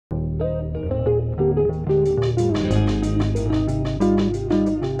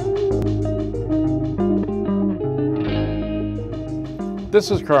This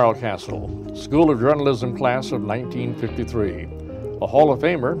is Carl Castle, School of Journalism class of 1953, a Hall of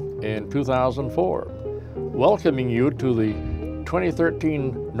Famer in 2004, welcoming you to the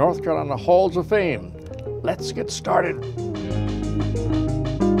 2013 North Carolina Halls of Fame. Let's get started.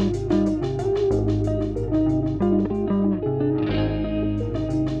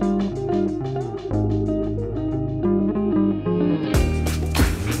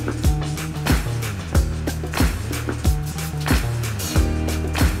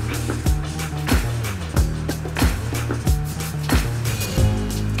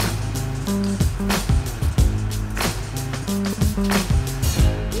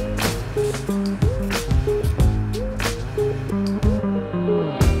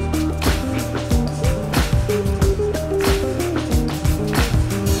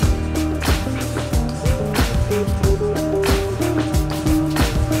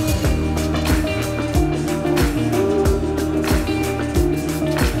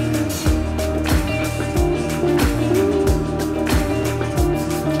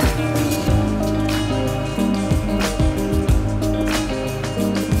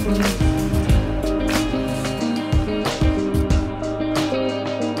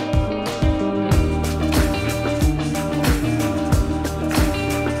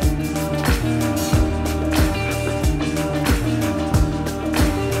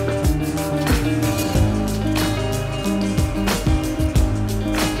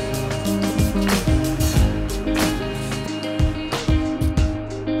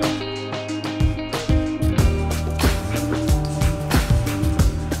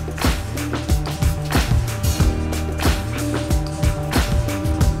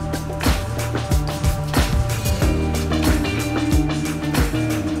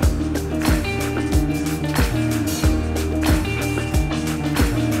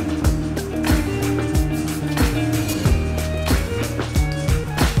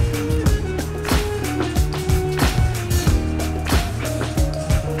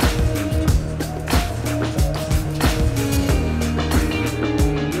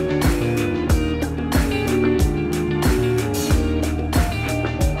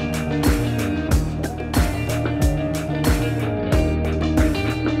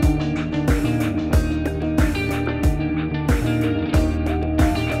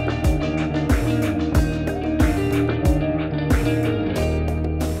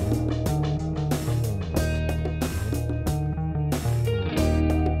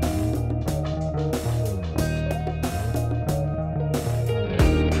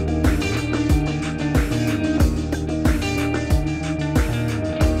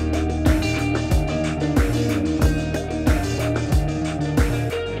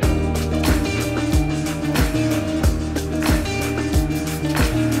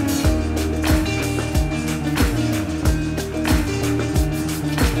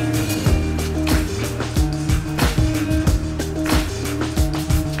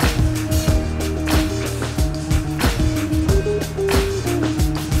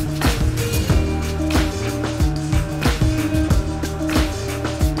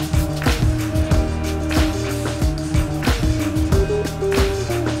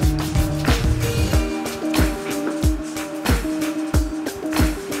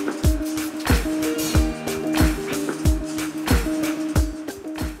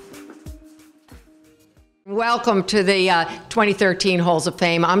 Welcome to the 2013 Halls of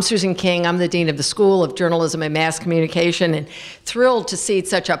Fame. I'm Susan King. I'm the Dean of the School of Journalism and Mass Communication, and thrilled to see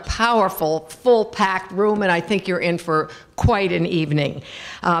such a powerful, full-packed room, and I think you're in for quite an evening.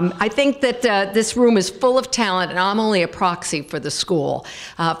 I think that this room is full of talent, and I'm only a proxy for the school,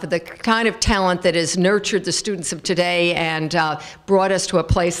 for the kind of talent that has nurtured the students of today and brought us to a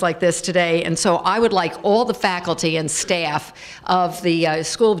place like this today. And so I would like all the faculty and staff of the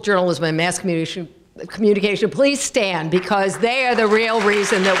School of Journalism and Mass Communication, please stand, because they are the real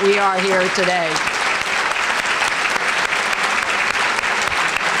reason that we are here today.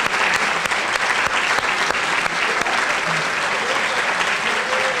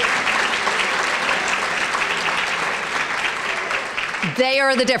 They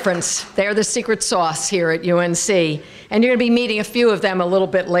are the difference. They are the secret sauce here at UNC. And you're going to be meeting a few of them a little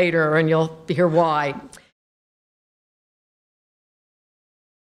bit later, and you'll hear why.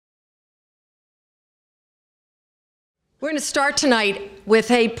 We're going to start tonight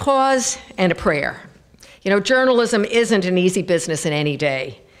with a pause and a prayer. You know, journalism isn't an easy business in any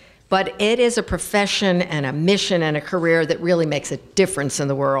day, but it is a profession and a mission and a career that really makes a difference in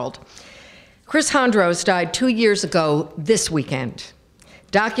the world. Chris Hondros died 2 years ago this weekend,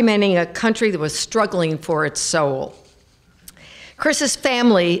 documenting a country that was struggling for its soul. Chris's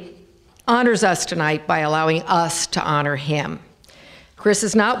family honors us tonight by allowing us to honor him. Chris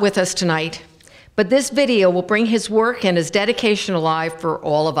is not with us tonight, but this video will bring his work and his dedication alive for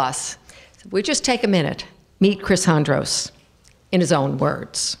all of us. So we just take a minute, meet Chris Hondros in his own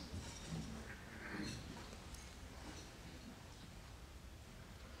words.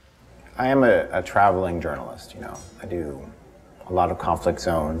 I am a traveling journalist, you know. I do a lot of conflict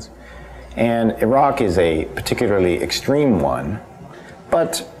zones, and Iraq is a particularly extreme one,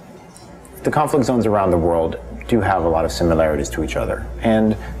 but the conflict zones around the world do have a lot of similarities to each other.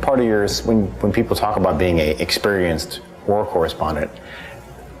 And part of yours, when people talk about being an experienced war correspondent,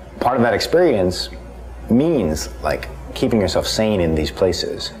 part of that experience means like keeping yourself sane in these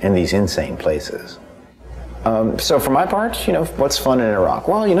places, in these insane places. So for my part, you know, what's fun in Iraq?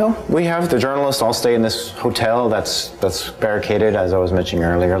 Well, you know, we have the journalists all stay in this hotel that's barricaded, as I was mentioning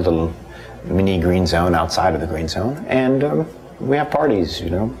earlier, a little mini green zone outside of the green zone. And we have parties, you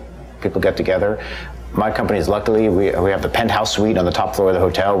know, people get together. My company is luckily, we have the penthouse suite on the top floor of the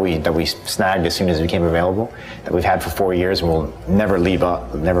hotel that we snagged as soon as it became available, that we've had for 4 years and we'll never leave.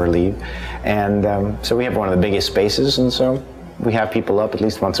 And so we have one of the biggest spaces, and so we have people up at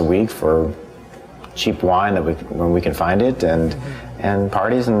least once a week for cheap wine when we can find it, and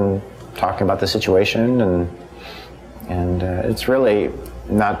parties and talking about the situation, and it's really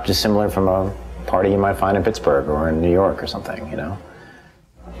not dissimilar from a party you might find in Pittsburgh or in New York or something, you know.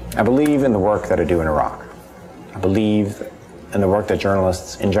 I believe in the work that I do in Iraq. I believe in the work that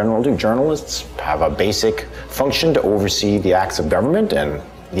journalists in general do. Journalists have a basic function to oversee the acts of government, and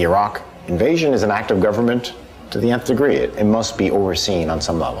the Iraq invasion is an act of government to the nth degree. It must be overseen on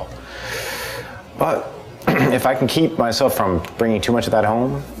some level. But if I can keep myself from bringing too much of that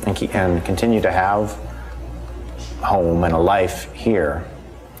home and continue to have home and a life here,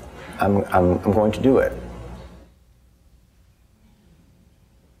 I'm going to do it.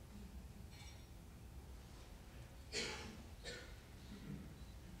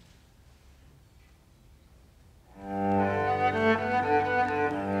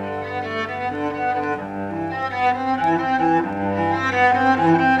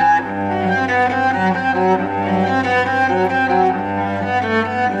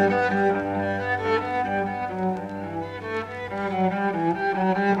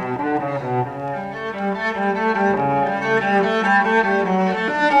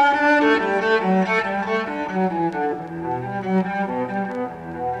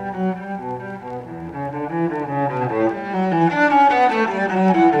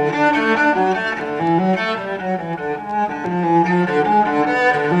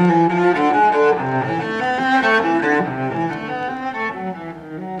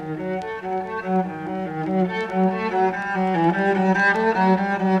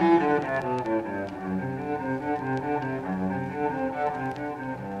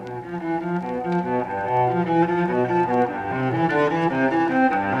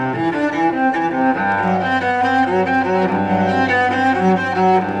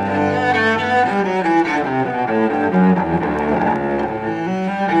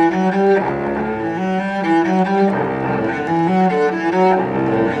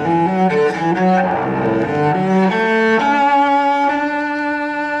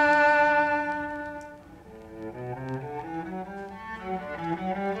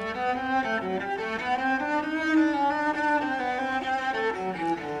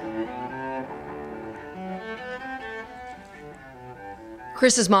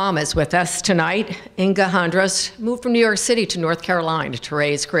 Chris's mom is with us tonight. Inga Hondros moved from New York City to North Carolina to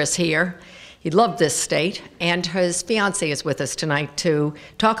raise Chris here. He loved this state, and his fiance is with us tonight to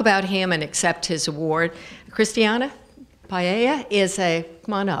talk about him and accept his award. Christiana Paella is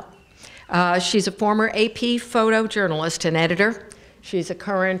come on up. She's a former AP photojournalist and editor. She's a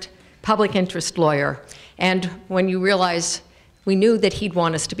current public interest lawyer. And when you realize we knew that he'd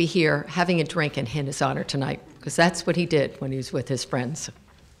want us to be here, having a drink in his honor tonight, because that's what he did when he was with his friends.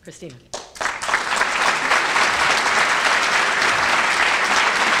 Christina.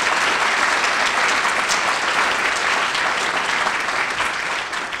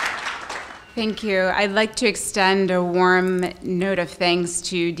 Thank you. I'd like to extend a warm note of thanks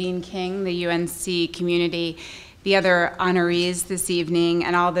to Dean King, the UNC community, the other honorees this evening,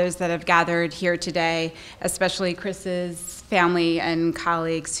 and all those that have gathered here today, especially Chris's family and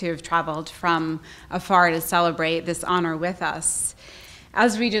colleagues who have traveled from afar to celebrate this honor with us.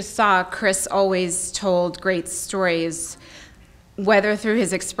 As we just saw, Chris always told great stories, whether through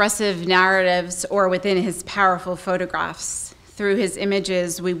his expressive narratives or within his powerful photographs. Through his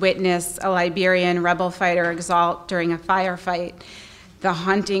images, we witness a Liberian rebel fighter exult during a firefight, the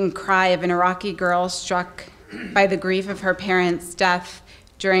haunting cry of an Iraqi girl struck by the grief of her parents' death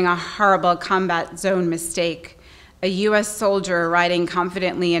during a horrible combat zone mistake, a U.S. soldier riding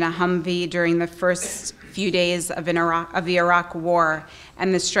confidently in a Humvee during the first few days of the Iraq War,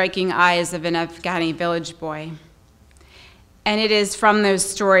 and the striking eyes of an Afghani village boy. And it is from those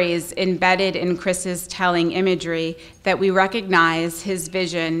stories embedded in Chris's telling imagery that we recognize his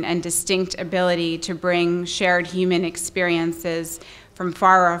vision and distinct ability to bring shared human experiences from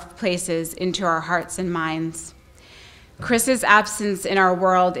far-off places into our hearts and minds. Chris's absence in our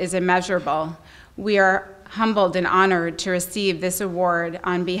world is immeasurable. We are humbled and honored to receive this award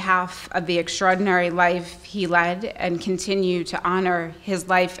on behalf of the extraordinary life he led, and continue to honor his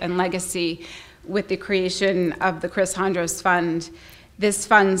life and legacy with the creation of the Chris Hondros Fund. This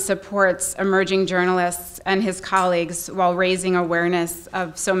fund supports emerging journalists and his colleagues while raising awareness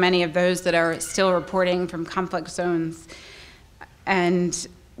of so many of those that are still reporting from conflict zones. And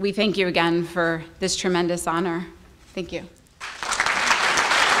we thank you again for this tremendous honor. Thank you.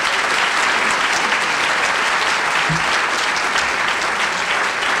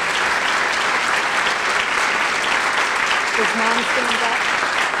 Is Mom standing up?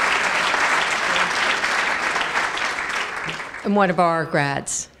 And one of our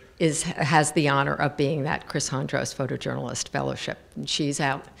grads has the honor of being that Chris Hondros Photojournalist Fellowship. And she's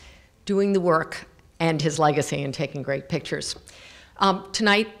out doing the work and his legacy and taking great pictures.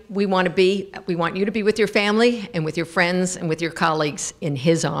 Tonight, we want you to be with your family and with your friends and with your colleagues in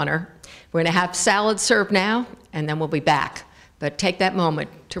his honor. We're going to have salad served now, and then we'll be back. But take that moment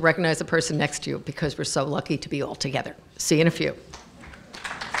to recognize the person next to you, because we're so lucky to be all together. See you in a few.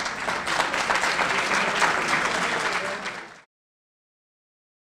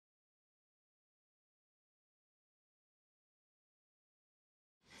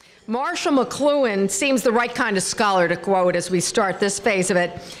 Marshall McLuhan seems the right kind of scholar to quote as we start this phase of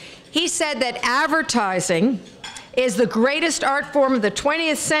it. He said that advertising is the greatest art form of the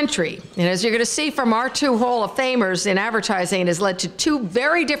 20th century. And as you're going to see from our two Hall of Famers in advertising, it has led to two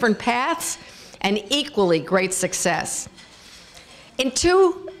very different paths and equally great success. In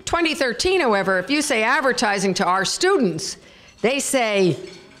 2013, however, if you say advertising to our students, they say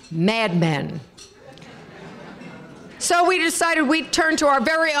madmen. So we decided we'd turn to our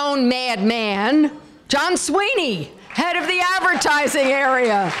very own madman, John Sweeney, head of the advertising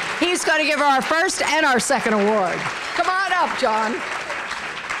area. He's going to give our first and our second award. Come on up, John.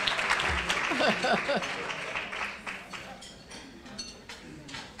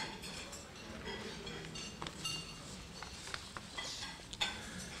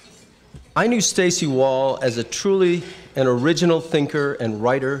 I knew Stacey Wall as a truly an original thinker and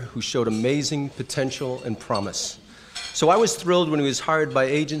writer who showed amazing potential and promise. So I was thrilled when he was hired by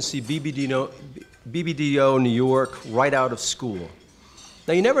agency BBDO New York right out of school.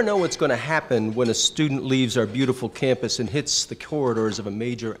 Now, you never know what's going to happen when a student leaves our beautiful campus and hits the corridors of a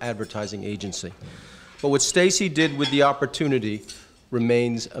major advertising agency. But what Stacey did with the opportunity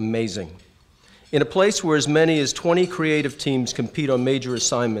remains amazing. In a place where as many as 20 creative teams compete on major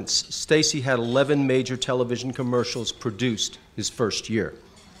assignments, Stacey had 11 major television commercials produced his first year.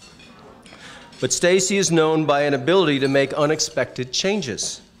 But Stacey is known by an ability to make unexpected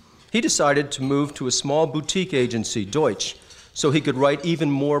changes. He decided to move to a small boutique agency, Deutsch, so he could write even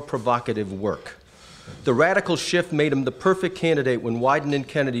more provocative work. The radical shift made him the perfect candidate when Wieden &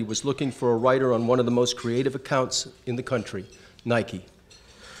 Kennedy was looking for a writer on one of the most creative accounts in the country, Nike.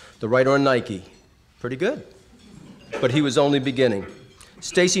 The writer on Nike, pretty good, but he was only beginning.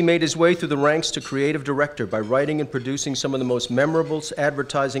 Stacey made his way through the ranks to creative director by writing and producing some of the most memorable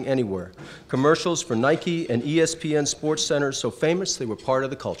advertising anywhere. Commercials for Nike and ESPN Sports Center, so famous they were part of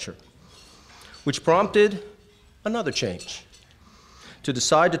the culture. Which prompted another change. To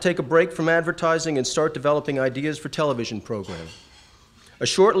decide to take a break from advertising and start developing ideas for television programming. A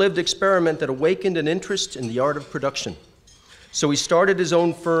short-lived experiment that awakened an interest in the art of production. So he started his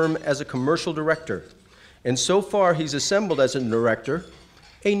own firm as a commercial director. And so far he's assembled as a director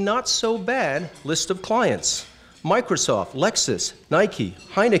a not-so-bad list of clients. Microsoft, Lexus, Nike,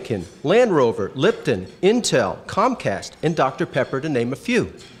 Heineken, Land Rover, Lipton, Intel, Comcast, and Dr. Pepper, to name a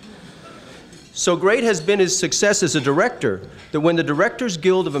few. So great has been his success as a director that when the Directors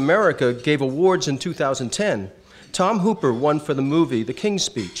Guild of America gave awards in 2010, Tom Hooper won for the movie The King's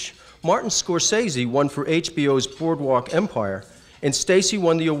Speech, Martin Scorsese won for HBO's Boardwalk Empire, and Stacey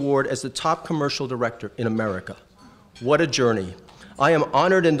won the award as the top commercial director in America. What a journey. I am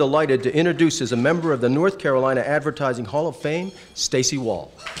honored and delighted to introduce as a member of the North Carolina Advertising Hall of Fame, Stacey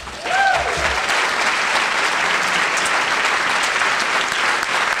Wall.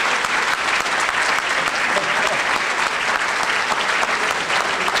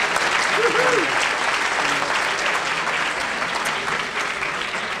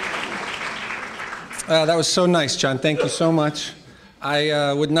 That was so nice, John. Thank you so much.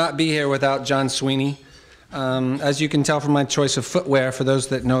 I would not be here without John Sweeney. As you can tell from my choice of footwear, for those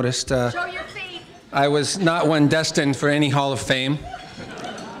that noticed, Show your feet. I was not one destined for any Hall of Fame.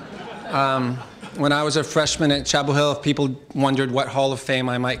 When I was a freshman at Chapel Hill, if people wondered what Hall of Fame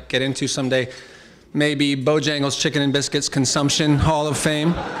I might get into someday, maybe Bojangles Chicken and Biscuits Consumption Hall of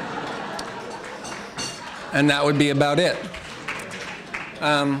Fame. And that would be about it.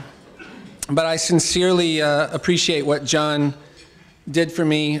 But I sincerely appreciate what John did for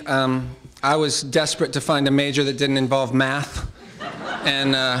me. I was desperate to find a major that didn't involve math,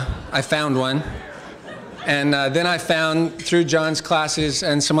 and I found one. And then I found, through John's classes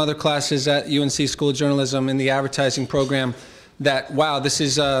and some other classes at UNC School of Journalism in the advertising program, that, wow, this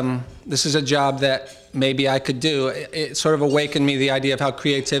is a job that maybe I could do. It sort of awakened me the idea of how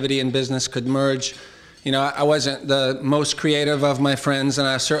creativity and business could merge. You know, I wasn't the most creative of my friends, and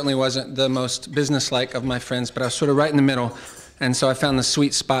I certainly wasn't the most businesslike of my friends, but I was sort of right in the middle. And so I found the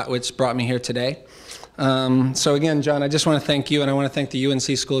sweet spot which brought me here today. So again, John, I just want to thank you, and I want to thank the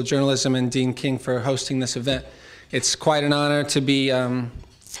UNC School of Journalism and Dean King for hosting this event. It's quite an honor to be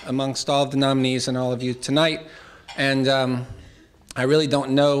amongst all of the nominees and all of you tonight. And I really don't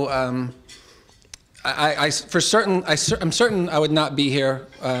know, I'm certain I would not be here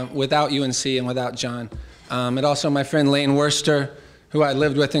without UNC and without John. And also my friend Lane Worster, who I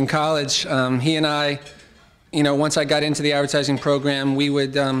lived with in college, he and I, you know, once I got into the advertising program, we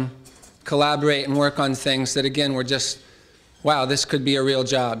would collaborate and work on things that, again, were just, wow, this could be a real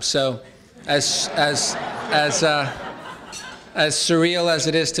job. So as surreal as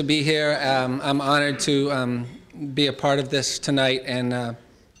it is to be here, I'm honored to be a part of this tonight, and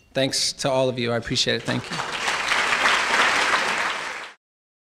thanks to all of you. I appreciate it. Thank you.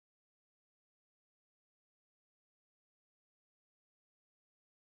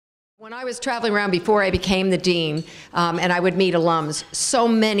 When I was traveling around before I became the dean, and I would meet alums, so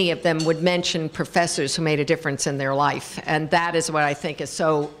many of them would mention professors who made a difference in their life. And that is what I think is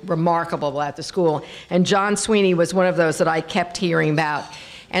so remarkable at the school. And John Sweeney was one of those that I kept hearing about.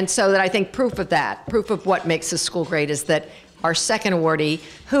 And so that I think proof of that, proof of what makes this school great, is that our second awardee,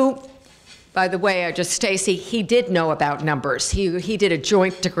 who, by the way, Stacy, he did know about numbers. He did a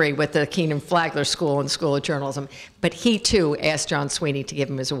joint degree with the Keenan Flagler School and School of Journalism, but he too asked John Sweeney to give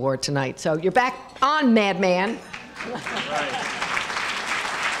him his award tonight. So you're back on, madman.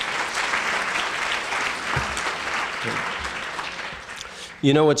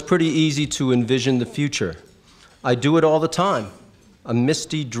 You know, it's pretty easy to envision the future. I do it all the time. A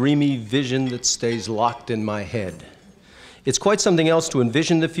misty, dreamy vision that stays locked in my head. It's quite something else to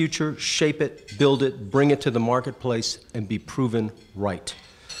envision the future, shape it, build it, bring it to the marketplace, and be proven right.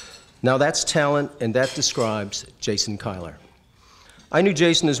 Now that's talent, and that describes Jason Kilar. I knew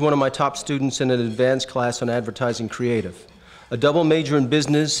Jason as one of my top students in an advanced class on advertising creative. A double major in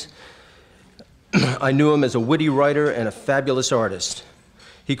business, I knew him as a witty writer and a fabulous artist.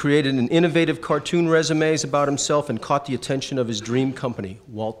 He created an innovative cartoon resumes about himself and caught the attention of his dream company,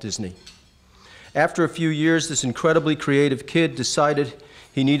 Walt Disney. After a few years, this incredibly creative kid decided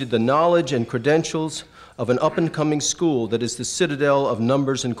he needed the knowledge and credentials of an up-and-coming school that is the citadel of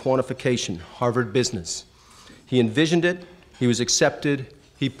numbers and quantification, Harvard Business. He envisioned it, he was accepted,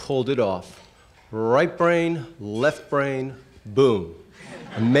 he pulled it off. Right brain, left brain, boom.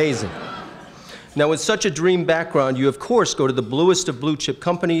 Amazing. Now, with such a dream background, you of course go to the bluest of blue chip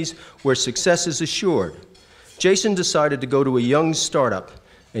companies where success is assured. Jason decided to go to a young startup,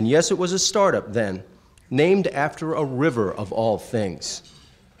 and yes, it was a startup then, named after a river of all things.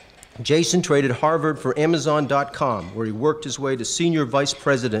 Jason traded Harvard for Amazon.com, where he worked his way to Senior Vice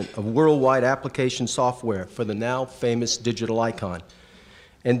President of Worldwide Application Software for the now famous digital icon.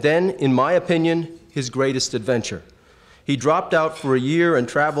 And then, in my opinion, his greatest adventure. He dropped out for a year and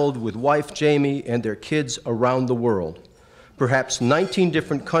traveled with wife Jamie and their kids around the world. Perhaps 19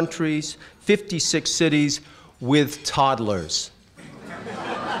 different countries, 56 cities, with toddlers.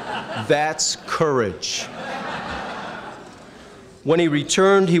 That's courage. When he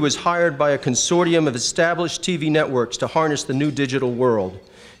returned, he was hired by a consortium of established TV networks to harness the new digital world.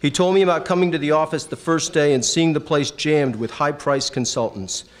 He told me about coming to the office the first day and seeing the place jammed with high-priced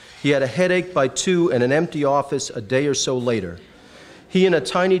consultants. He had a headache by 2 and an empty office a day or so later. He and a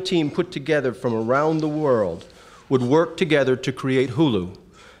tiny team put together from around the world would work together to create Hulu,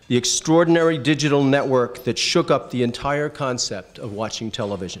 the extraordinary digital network that shook up the entire concept of watching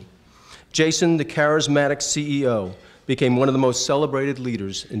television. Jason, the charismatic CEO, became one of the most celebrated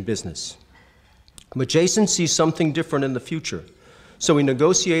leaders in business. But Jason sees something different in the future. So he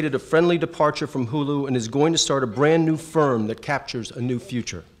negotiated a friendly departure from Hulu and is going to start a brand new firm that captures a new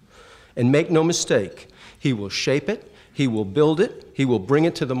future. And make no mistake, he will shape it, he will build it, he will bring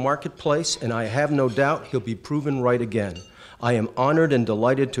it to the marketplace, and I have no doubt he'll be proven right again. I am honored and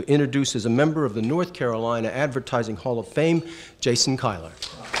delighted to introduce as a member of the North Carolina Advertising Hall of Fame, Jason Kilar.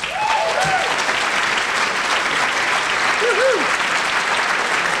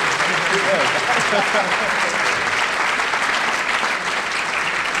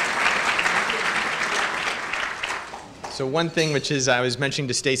 So one thing which is, I was mentioning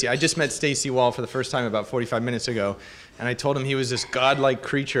to Stacy, I just met Stacy Wall for the first time about 45 minutes ago, and I told him he was this godlike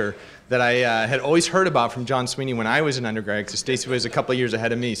creature that I had always heard about from John Sweeney when I was an undergrad, because Stacy was a couple of years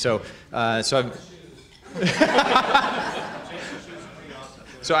ahead of me. So I've so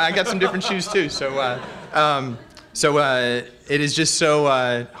I got some different shoes too. It is just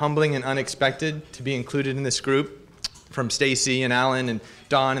so humbling and unexpected to be included in this group from Stacy and Alan and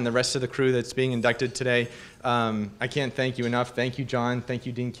Don and the rest of the crew that's being inducted today. I can't thank you enough. Thank you, John. Thank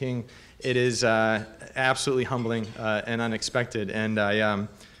you, Dean King. It is absolutely humbling and unexpected, and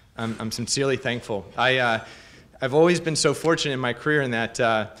I'm sincerely thankful. I've always been so fortunate in my career in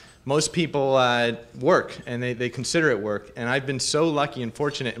that most people work, and they consider it work, and I've been so lucky and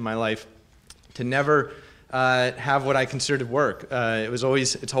fortunate in my life to never have what I considered work. It's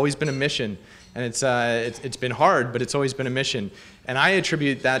always been a mission, and it's been hard, but it's always been a mission. And I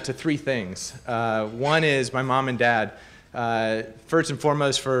attribute that to three things. One is my mom and dad. First and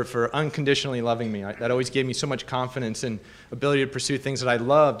foremost, for unconditionally loving me. That always gave me so much confidence and ability to pursue things that I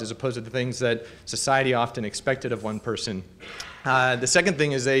loved, as opposed to the things that society often expected of one person. The second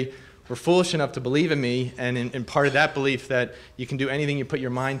thing is they were foolish enough to believe in me, and in part of that belief that you can do anything you put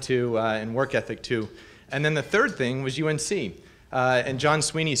your mind to and work ethic to. And then the third thing was UNC, and John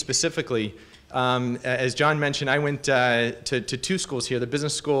Sweeney specifically. As John mentioned, I went to two schools here, the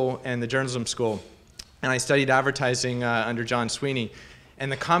business school and the journalism school, and I studied advertising under John Sweeney.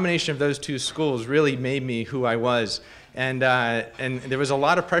 And the combination of those two schools really made me who I was. And there was a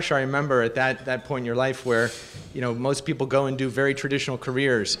lot of pressure, I remember, at that point in your life where, you know, most people go and do very traditional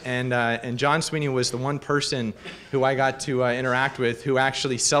careers. And John Sweeney was the one person who I got to interact with who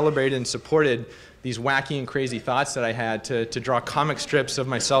actually celebrated and supported these wacky and crazy thoughts that I had to draw comic strips of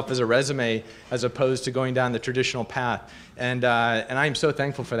myself as a resume, as opposed to going down the traditional path. And I'm so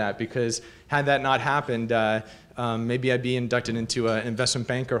thankful for that, because had that not happened, maybe I'd be inducted into an investment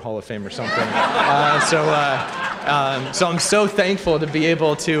banker Hall of Fame or something. So I'm so thankful to be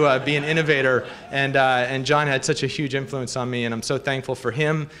able to be an innovator, and John had such a huge influence on me, and I'm so thankful for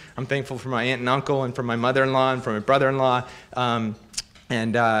him. I'm thankful for my aunt and uncle, and for my mother-in-law, and for my brother-in-law, and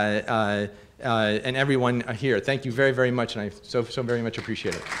everyone here. Thank you very, very much, and I so very much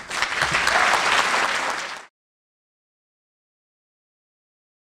appreciate it.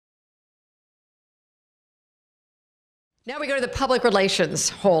 Now we go to the Public Relations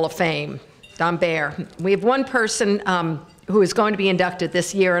Hall of Fame, Don Baer. We have one person who is going to be inducted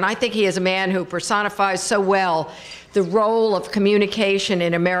this year, and I think he is a man who personifies so well the role of communication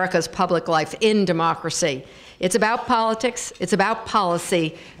in America's public life in democracy. It's about politics, it's about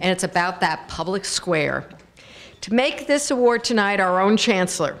policy, and it's about that public square. To make this award tonight our own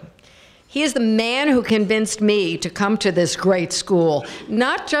chancellor, he is the man who convinced me to come to this great school,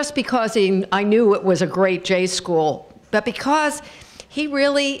 not just because I knew it was a great J school, but because he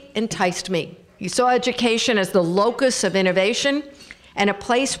really enticed me. He saw education as the locus of innovation and a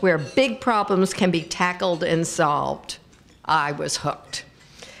place where big problems can be tackled and solved. I was hooked.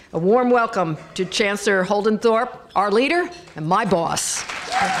 A warm welcome to Chancellor Holden Thorpe, our leader and my boss.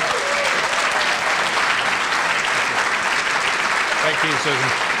 Thank you, Susan.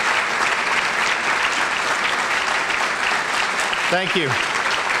 Thank you.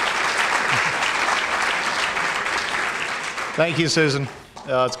 Thank you, Susan.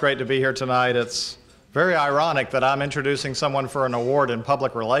 It's great to be here tonight. It's very ironic that I'm introducing someone for an award in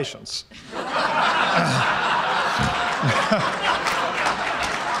public relations.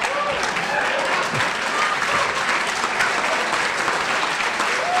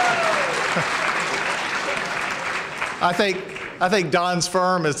 I think Don's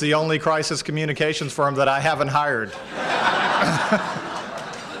firm is the only crisis communications firm that I haven't hired.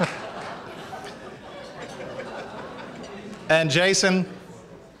 And Jason,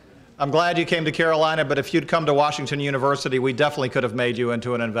 I'm glad you came to Carolina, but if you'd come to Washington University, we definitely could have made you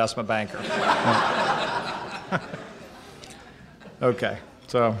into an investment banker. Okay,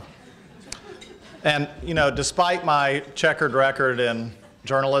 so, and you know, despite my checkered record in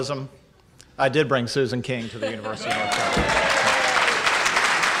journalism, I did bring Susan King to the University of North Carolina.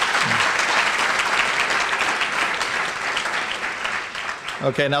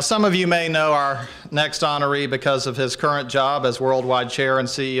 Okay, now some of you may know our next honoree because of his current job as worldwide chair and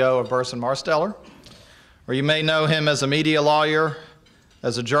CEO of Burson-Marsteller, or you may know him as a media lawyer,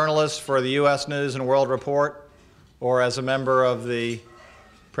 as a journalist for the U.S. News and World Report, or as a member of the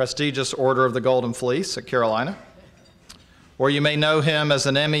prestigious Order of the Golden Fleece at Carolina. Or you may know him as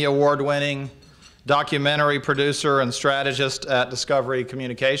an Emmy Award-winning documentary producer and strategist at Discovery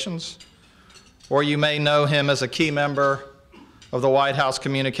Communications. Or you may know him as a key member of the White House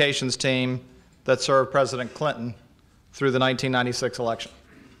communications team that served President Clinton through the 1996 election.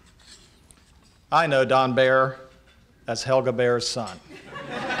 I know Don Baer as Helga Baer's son.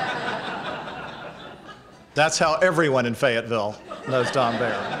 That's how everyone in Fayetteville knows Don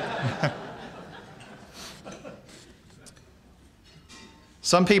Baer.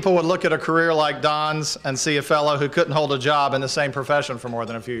 Some people would look at a career like Don's and see a fellow who couldn't hold a job in the same profession for more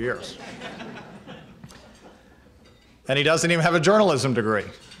than a few years. And he doesn't even have a journalism degree.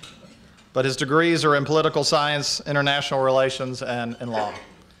 But his degrees are in political science, international relations, and in law.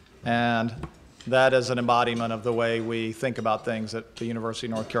 And that is an embodiment of the way we think about things at the University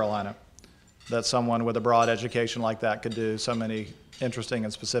of North Carolina, that someone with a broad education like that could do so many interesting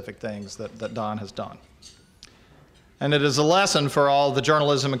and specific things that Don has done. And it is a lesson for all the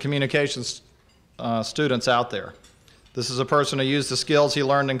journalism and communications students out there. This is a person who used the skills he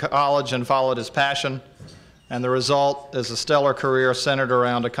learned in college and followed his passion. And the result is a stellar career centered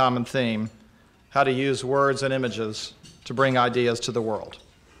around a common theme: how to use words and images to bring ideas to the world.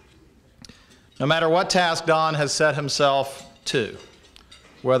 No matter what task Don has set himself to,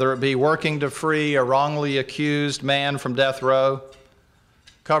 whether it be working to free a wrongly accused man from death row,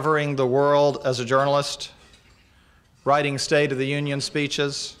 covering the world as a journalist, writing State of the Union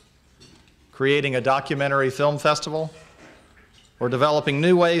speeches, creating a documentary film festival, or developing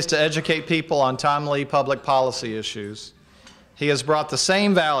new ways to educate people on timely public policy issues, he has brought the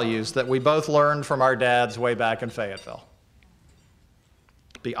same values that we both learned from our dads way back in Fayetteville.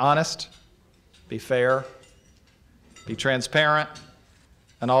 Be honest, be fair, be transparent,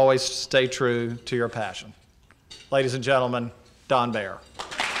 and always stay true to your passion. Ladies and gentlemen, Don Baer.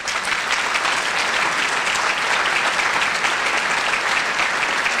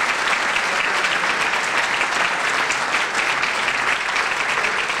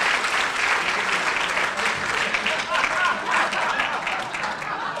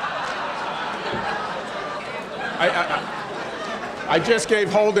 I just gave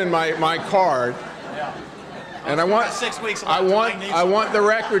Holden my card, and I want 6 weeks. I want the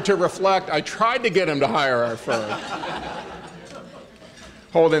record to reflect. I tried to get him to hire our firm.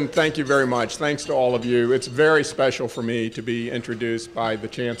 Holden, thank you very much. Thanks to all of you. It's very special for me to be introduced by the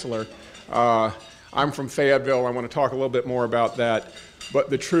Chancellor. I'm from Fayetteville. I want to talk a little bit more about that. But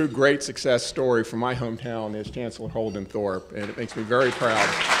the true great success story from my hometown is Chancellor Holden Thorpe, and it makes me very proud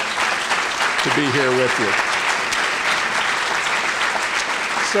to be here with you.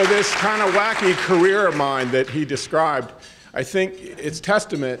 So this kind of wacky career of mine that he described, I think it's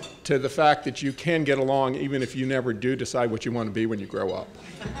testament to the fact that you can get along even if you never do decide what you want to be when you grow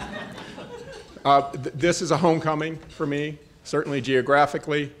up. This is a homecoming for me, certainly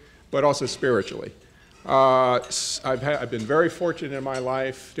geographically, but also spiritually. I've been very fortunate in my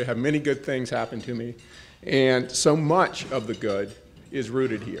life to have many good things happen to me, and so much of the good is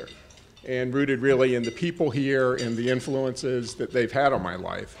rooted here, and rooted really in the people here and the influences that they've had on my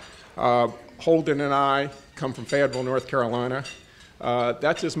life. Holden and I come from Fayetteville, North Carolina.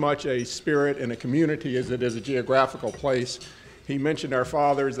 That's as much a spirit and a community as it is a geographical place. He mentioned our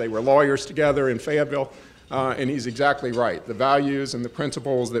fathers. They were lawyers together in Fayetteville, and he's exactly right. The values and the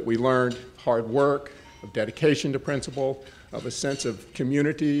principles that we learned, hard work, of dedication to principle, of a sense of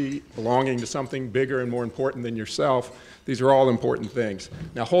community, belonging to something bigger and more important than yourself, these are all important things.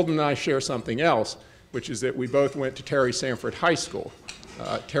 Now, Holden and I share something else, which is that we both went to Terry Sanford High School.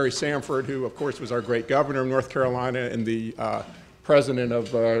 Terry Sanford, who of course was our great governor of North Carolina and the president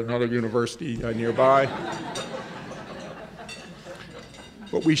of another university nearby.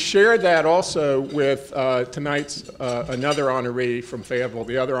 But we shared that also with tonight's another honoree from Fayetteville,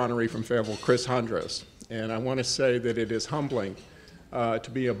 the other honoree from Fayetteville, Chris Hondros. And I want to say that it is humbling to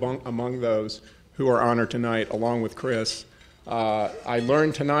be among those who are honored tonight, along with Chris. I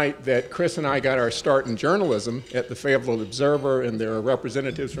learned tonight that Chris and I got our start in journalism at the Fayetteville Observer, and there are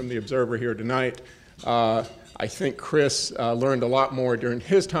representatives from the Observer here tonight. I think Chris learned a lot more during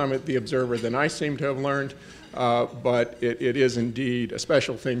his time at the Observer than I seem to have learned, but it is indeed a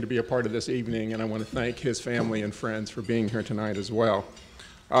special thing to be a part of this evening, and I want to thank his family and friends for being here tonight as well.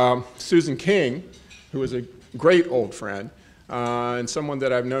 Susan King, who is a great old friend, and someone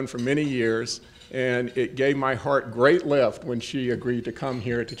that I've known for many years, And it gave my heart great lift when she agreed to come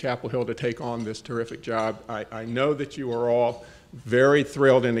here to Chapel Hill to take on this terrific job. I know that you are all very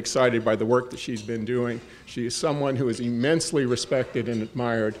thrilled and excited by the work that she's been doing. She is someone who is immensely respected and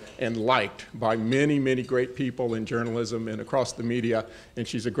admired and liked by many, many great people in journalism and across the media, and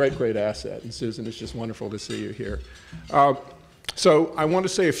she's a great, great asset. And Susan, it's just wonderful to see you here. So I want to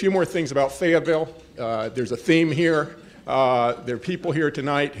say a few more things about Fayetteville. There's a theme here. There are people here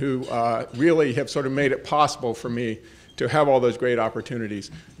tonight who really have sort of made it possible for me to have all those great opportunities.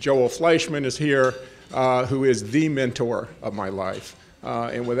 Joel Fleischman is here, who is the mentor of my life,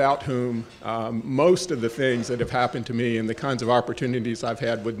 and without whom most of the things that have happened to me and the kinds of opportunities I've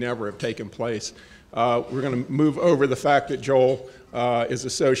had would never have taken place. We're going to move over the fact that Joel is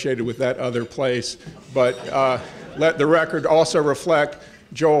associated with that other place, but let the record also reflect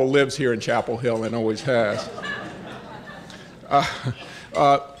Joel lives here in Chapel Hill and always has.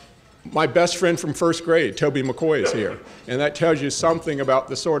 My best friend from first grade, Toby McCoy, is here. And that tells you something about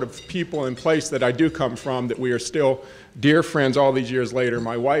the sort of people and place that I do come from, that we are still dear friends all these years later.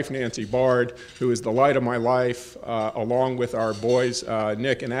 My wife, Nancy Bard, who is the light of my life, along with our boys,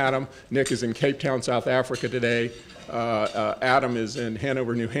 Nick and Adam. Nick is in Cape Town, South Africa today. Adam is in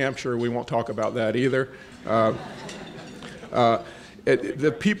Hanover, New Hampshire. We won't talk about that either.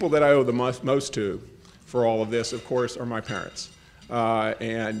 The people that I owe the most to for all of this, of course, are my parents.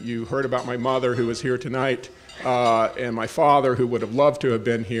 And you heard about my mother, who is here tonight, and my father, who would have loved to have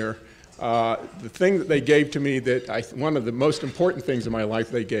been here. The thing that they gave to me, one of the most important things in my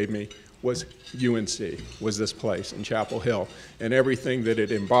life they gave me, was UNC, was this place in Chapel Hill, and everything that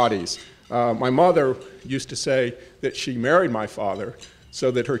it embodies. My mother used to say that she married my father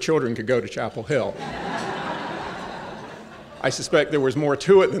so that her children could go to Chapel Hill. I suspect there was more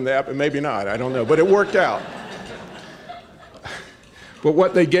to it than that, but maybe not, I don't know, but it worked out. But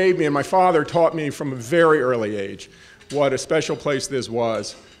what they gave me, and my father taught me from a very early age, what a special place this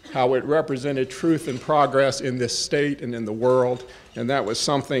was, how it represented truth and progress in this state and in the world, and that was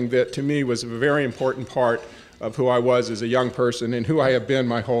something that to me was a very important part of who I was as a young person and who I have been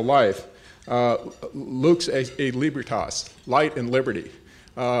my whole life. Lux et libertas, light and liberty,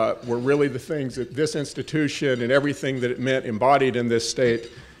 were really the things that this institution and everything that it meant embodied in this state,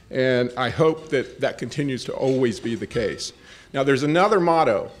 and I hope that that continues to always be the case. Now, there's another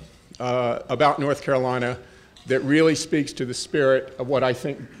motto about North Carolina that really speaks to the spirit of what I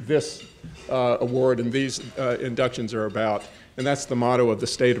think this award and these inductions are about, and that's the motto of the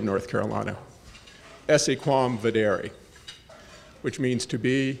state of North Carolina, esse quam videre, which means to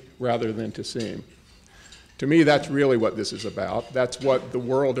be rather than to seem. To me, that's really what this is about. That's what the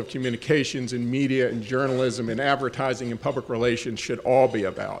world of communications and media and journalism and advertising and public relations should all be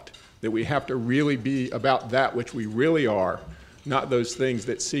about, that we have to really be about that which we really are, not those things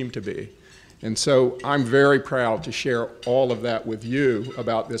that seem to be. And so I'm very proud to share all of that with you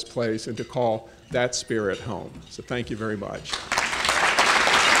about this place and to call that spirit home. So thank you very much.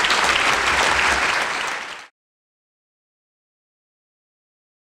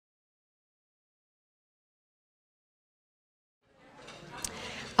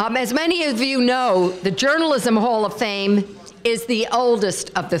 As many of you know, the Journalism Hall of Fame is the oldest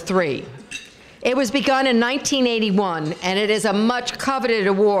of the three. It was begun in 1981, and it is a much coveted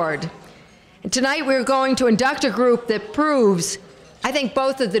award. And tonight we're going to induct a group that proves, I think,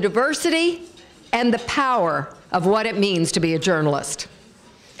 both of the diversity and the power of what it means to be a journalist.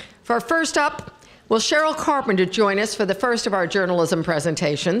 For first up, will Cheryl Carpenter join us for the first of our journalism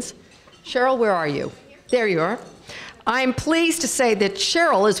presentations. Cheryl, where are you? There you are. I'm pleased to say that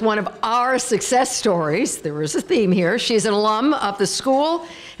Cheryl is one of our success stories. There is a theme here. She's an alum of the school,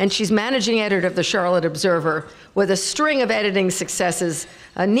 and she's managing editor of the Charlotte Observer with a string of editing successes,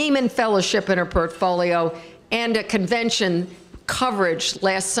 a Neiman Fellowship in her portfolio, and a convention coverage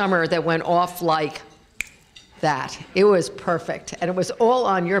last summer that went off like that. It was perfect, and it was all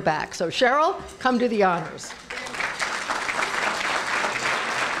on your back. So Cheryl, come do the honors.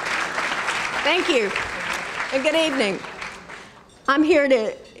 Thank you. And good evening. I'm here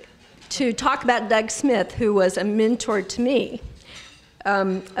to talk about Doug Smith, who was a mentor to me.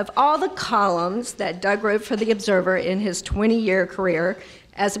 Of all the columns that Doug wrote for The Observer in his 20-year career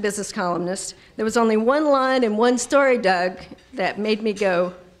as a business columnist, there was only one line and one story, Doug, that made me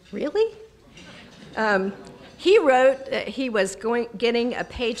go, really? He wrote that he was getting a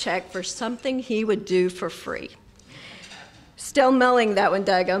paycheck for something he would do for free. Still mulling that one,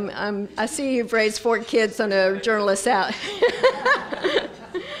 Doug. I see you've raised 4 kids on a journalist out.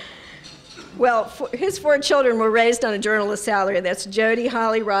 Well, his 4 children were raised on a journalist salary. That's Jody,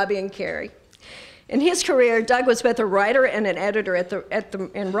 Holly, Robbie, and Carrie. In his career, Doug was both a writer and an editor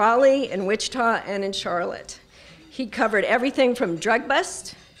in Raleigh, in Wichita, and in Charlotte. He covered everything from drug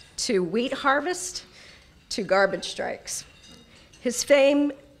bust to wheat harvest to garbage strikes. His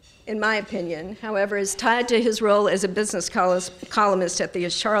fame, in my opinion, however, is tied to his role as a business columnist at the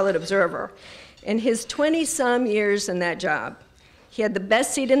Charlotte Observer. In his 20-some years in that job, he had the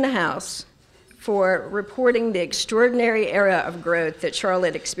best seat in the House for reporting the extraordinary era of growth that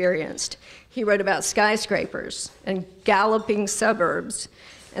Charlotte experienced. He wrote about skyscrapers and galloping suburbs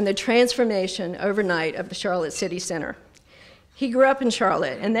and the transformation overnight of the Charlotte city center. He grew up in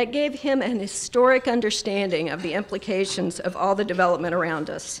Charlotte, and that gave him an historic understanding of the implications of all the development around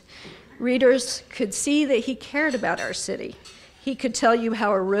us. Readers could see that he cared about our city. He could tell you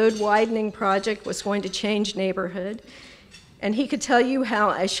how a road widening project was going to change neighborhood, and he could tell you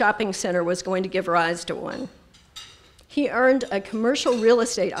how a shopping center was going to give rise to one. He earned a commercial real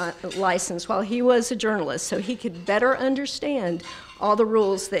estate license while he was a journalist, so he could better understand all the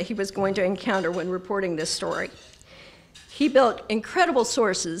rules that he was going to encounter when reporting this story. He built incredible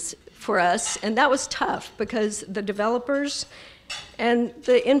sources for us, and that was tough because the developers and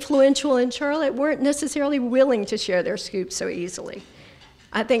the influential in Charlotte weren't necessarily willing to share their scoops so easily.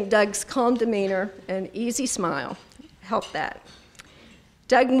 I think Doug's calm demeanor and easy smile helped that.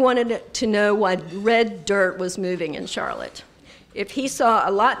 Doug wanted to know why red dirt was moving in Charlotte. If he saw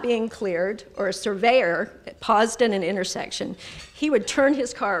a lot being cleared or a surveyor paused at an intersection, he would turn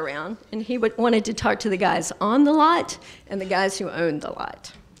his car around and he wanted to talk to the guys on the lot and the guys who owned the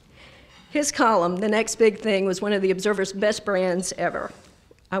lot. His column, The Next Big Thing, was one of the Observer's best brands ever.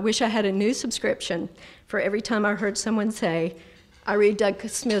 I wish I had a new subscription for every time I heard someone say, I read Doug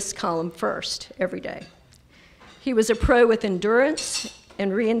Smith's column first every day. He was a pro with endurance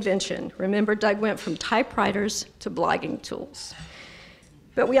and reinvention. Remember, Doug went from typewriters to blogging tools.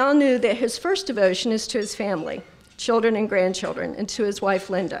 But we all knew that his first devotion is to his family, children and grandchildren, and to his wife,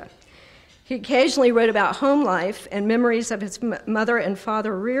 Linda. He occasionally wrote about home life and memories of his mother and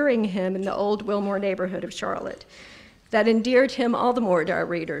father rearing him in the old Wilmore neighborhood of Charlotte. That endeared him all the more to our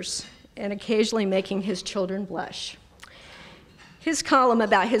readers, and occasionally making his children blush. His column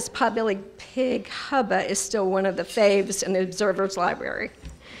about his potbelly pig, Hubba, is still one of the faves in the Observer's library.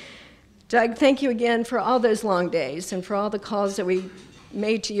 Doug, thank you again for all those long days and for all the calls that we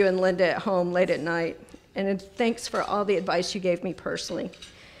made to you and Linda at home late at night. And thanks for all the advice you gave me personally.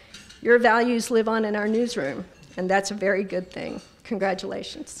 Your values live on in our newsroom, and that's a very good thing.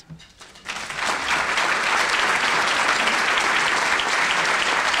 Congratulations.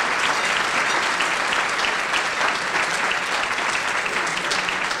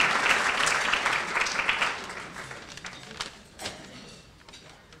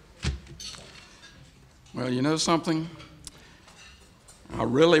 Well, you know something? I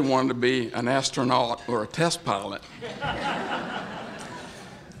really wanted to be an astronaut or a test pilot.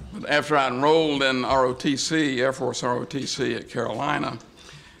 But after I enrolled in ROTC, Air Force ROTC at Carolina,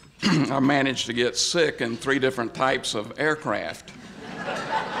 I managed to get sick in 3 different types of aircraft: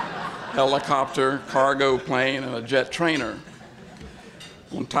 helicopter, cargo plane, and a jet trainer.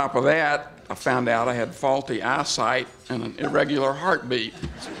 On top of that, I found out I had faulty eyesight and an irregular heartbeat.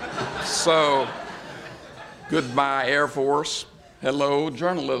 So, goodbye, Air Force. Hello,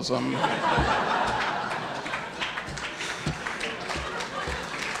 journalism.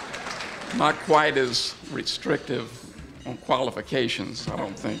 Not quite as restrictive on qualifications, I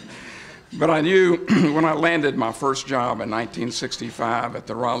don't think. But I knew when I landed my first job in 1965 at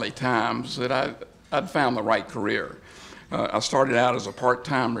the Raleigh Times that I'd found the right career. I started out as a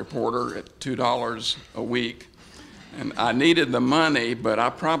part-time reporter at $2 a week. And I needed the money, but I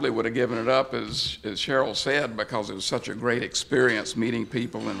probably would have given it up, as Cheryl said, because it was such a great experience meeting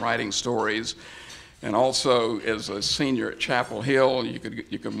people and writing stories. And also, as a senior at Chapel Hill, you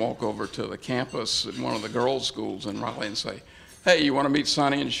could walk over to the campus at one of the girls' schools in Raleigh and say, hey, you want to meet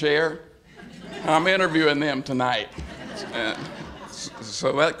Sonny and Cher? I'm interviewing them tonight. And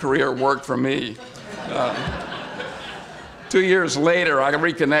so that career worked for me. 2 years later, I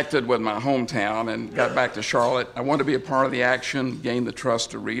reconnected with my hometown and got back to Charlotte. I wanted to be a part of the action, gain the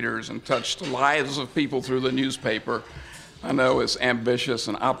trust of readers, and touch the lives of people through the newspaper. I know it's ambitious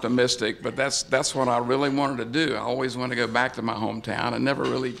and optimistic, but that's what I really wanted to do. I always wanted to go back to my hometown and never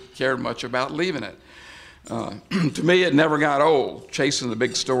really cared much about leaving it. To me, it never got old. Chasing the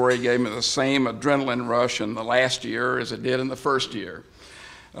big story gave me the same adrenaline rush in the last year as it did in the first year.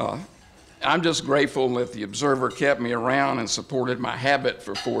 I'm just grateful that the Observer kept me around and supported my habit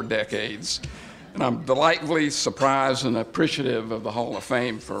for 4 decades. And I'm delightfully surprised and appreciative of the Hall of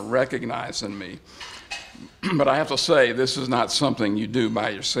Fame for recognizing me. But I have to say, this is not something you do by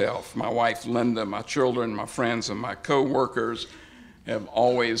yourself. My wife, Linda, my children, my friends, and my co-workers have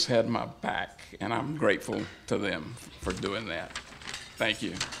always had my back, and I'm grateful to them for doing that. Thank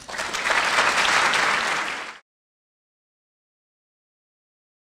you.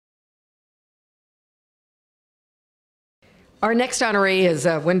 Our next honoree is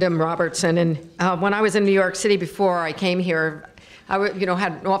Wyndham Robertson, and when I was in New York City before I came here, I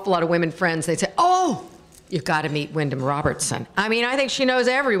had an awful lot of women friends. They'd say, "Oh, you've got to meet Wyndham Robertson." I mean, I think she knows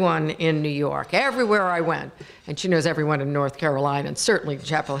everyone in New York, everywhere I went, and she knows everyone in North Carolina, and certainly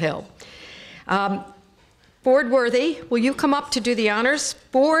Chapel Hill. Ford Worthy, will you come up to do the honors?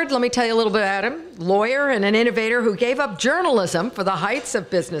 Ford, let me tell you a little bit about him. Lawyer and an innovator who gave up journalism for the heights of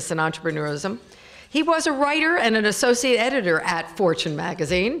business and entrepreneurism. He was a writer and an associate editor at Fortune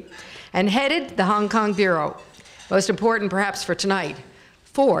magazine and headed the Hong Kong bureau. Most important, perhaps, for tonight,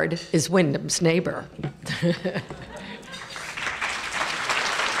 Ford is Wyndham's neighbor.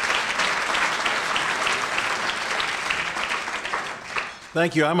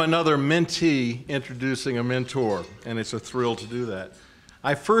 Thank you. I'm another mentee introducing a mentor, and it's a thrill to do that.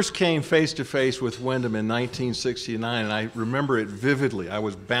 I first came face to face with Wyndham in 1969, and I remember it vividly. I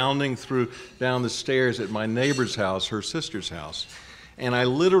was bounding down the stairs at my neighbor's house, her sister's house, and I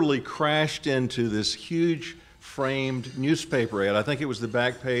literally crashed into this huge framed newspaper ad. I think it was the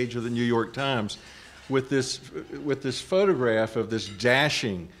back page of the New York Times, with this photograph of this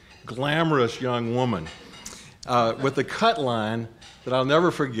dashing, glamorous young woman with the cut line that I'll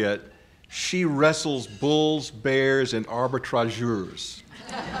never forget: "She wrestles bulls, bears, and arbitrageurs."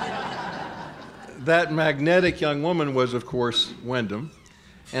 That magnetic young woman was, of course, Wyndham.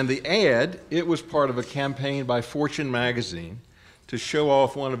 And the ad, it was part of a campaign by Fortune magazine to show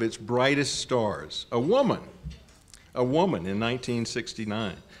off one of its brightest stars, a woman in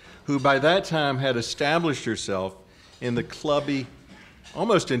 1969, who by that time had established herself in the clubby,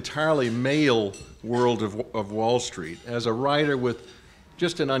 almost entirely male world of Wall Street as a writer with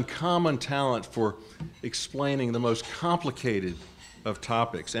just an uncommon talent for explaining the most complicated of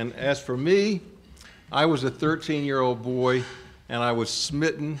topics. And as for me, I was a 13-year-old boy, and I was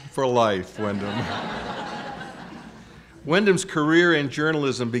smitten for life, Wyndham. Wyndham's career in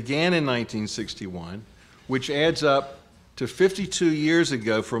journalism began in 1961, which adds up to 52 years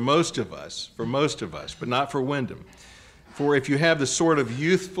ago for most of us, but not for Wyndham. For if you have the sort of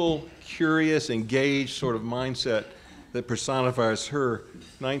youthful, curious, engaged sort of mindset that personifies her,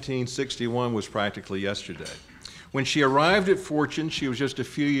 1961 was practically yesterday. When she arrived at Fortune, she was just a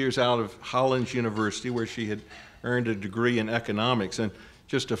few years out of Hollins University, where she had earned a degree in economics. And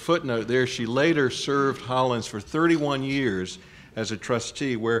just a footnote there, she later served Hollins for 31 years as a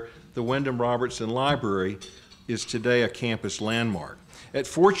trustee, where the Wyndham Robertson Library is today a campus landmark. At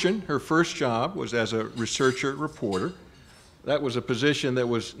Fortune, her first job was as a researcher reporter. That was a position that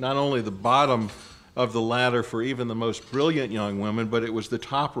was not only the bottom of the ladder for even the most brilliant young women, but it was the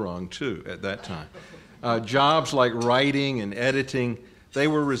top rung, too, at that time. Jobs like writing and editing, they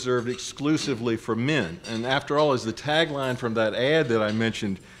were reserved exclusively for men. And after all, as the tagline from that ad that I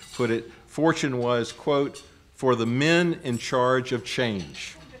mentioned put it, Fortune was, quote, "for the men in charge of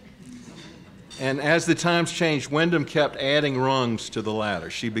change." And as the times changed, Wyndham kept adding rungs to the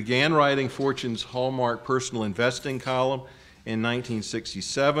ladder. She began writing Fortune's hallmark personal investing column in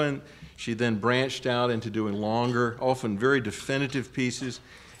 1967. She then branched out into doing longer, often very definitive pieces,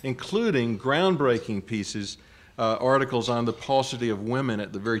 including groundbreaking pieces, articles on the paucity of women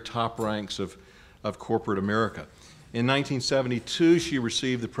at the very top ranks of corporate America. In 1972, she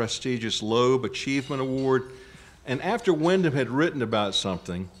received the prestigious Loeb Achievement Award. And after Wyndham had written about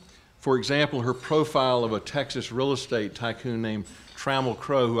something, for example, her profile of a Texas real estate tycoon named Trammell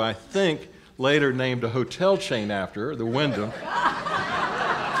Crow, who I think later named a hotel chain after her, the Wyndham.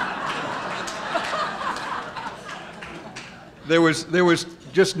 There was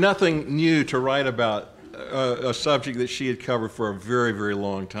just nothing new to write about a subject that she had covered for a very, very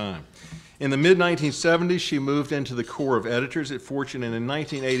long time. In the mid-1970s, she moved into the Corps of Editors at Fortune, and in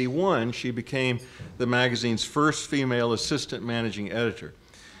 1981, she became the magazine's first female assistant managing editor.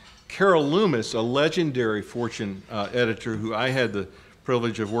 Carol Loomis, a legendary Fortune editor who I had the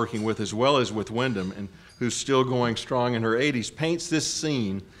privilege of working with as well as with Wyndham, and who's still going strong in her 80s, paints this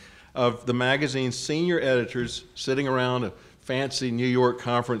scene of the magazine's senior editors sitting around a fancy New York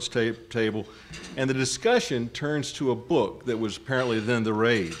conference table, and the discussion turns to a book that was apparently then the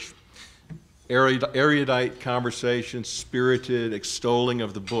rage. Erudite conversation, spirited extolling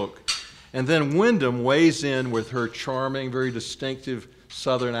of the book. And then Wyndham weighs in with her charming, very distinctive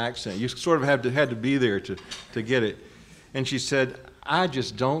Southern accent. You sort of had to be there to get it. And she said, "I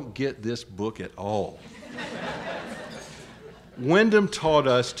just don't get this book at all." Wyndham taught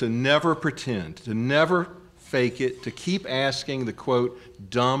us to never pretend, to never fake it, to keep asking the, quote,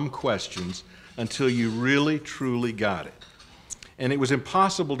 dumb questions until you really, truly got it. And it was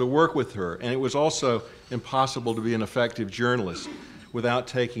impossible to work with her, and it was also impossible to be an effective journalist without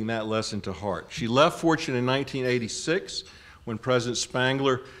taking that lesson to heart. She left Fortune in 1986 when President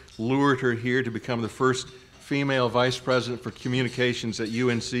Spangler lured her here to become the first female vice president for communications at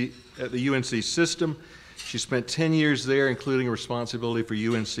the UNC system. She spent 10 years there, including responsibility for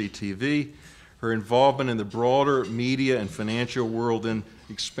UNC TV. Her involvement in the broader media and financial world then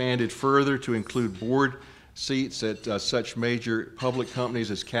expanded further to include board seats at such major public companies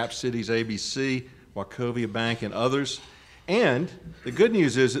as Cap Cities ABC, Wachovia Bank, and others. And the good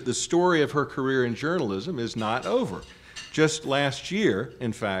news is that the story of her career in journalism is not over. Just last year,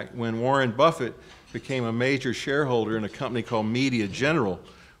 in fact, when Warren Buffett became a major shareholder in a company called Media General,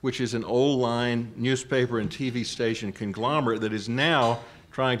 which is an old-line newspaper and TV station conglomerate that is now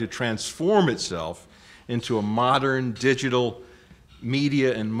trying to transform itself into a modern digital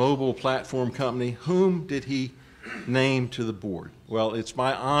media and mobile platform company. Whom did he name to the board? Well, it's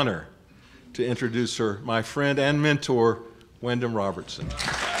my honor to introduce her, my friend and mentor, Wyndham Robertson.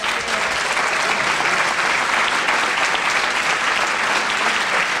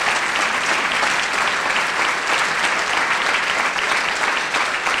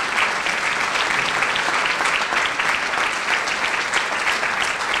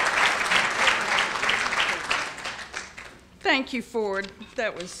 Thank you, Ford.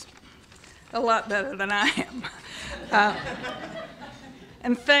 That was a lot better than I am.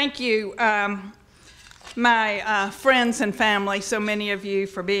 And thank you, my friends and family, so many of you,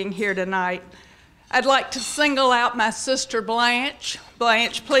 for being here tonight. I'd like to single out my sister Blanche.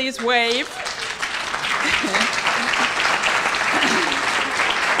 Blanche, please wave.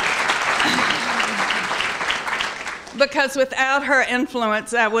 Because without her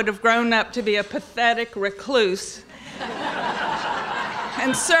influence, I would have grown up to be a pathetic recluse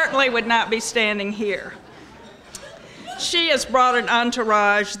and certainly would not be standing here. She has brought an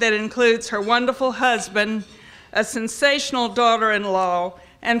entourage that includes her wonderful husband, a sensational daughter-in-law,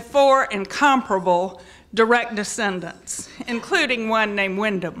 and 4 incomparable direct descendants, including one named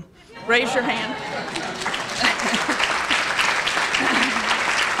Wyndham. Raise your hand.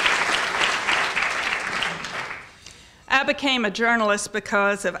 I became a journalist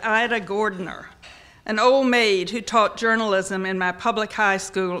because of Ida Gordner, an old maid who taught journalism in my public high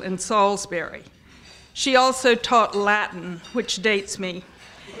school in Salisbury. She also taught Latin, which dates me,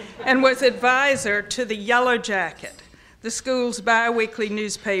 and was advisor to the Yellow Jacket, the school's bi-weekly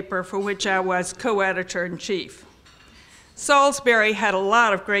newspaper for which I was co-editor-in-chief. Salisbury had a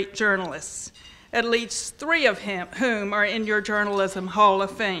lot of great journalists, at least 3 of whom are in your Journalism Hall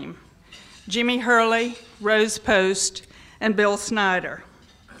of Fame: Jimmy Hurley, Rose Post, and Bill Snyder.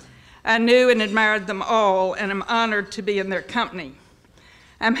 I knew and admired them all, and am honored to be in their company.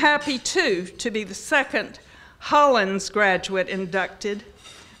 I'm happy, too, to be the 2nd Hollins graduate inducted,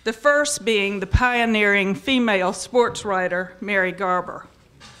 the first being the pioneering female sports writer, Mary Garber.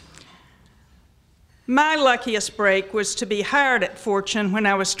 My luckiest break was to be hired at Fortune when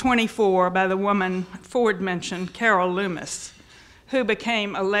I was 24 by the woman Ford mentioned, Carol Loomis, who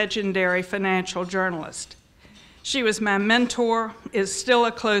became a legendary financial journalist. She was my mentor, is still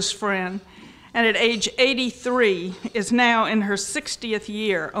a close friend, and at age 83 is now in her 60th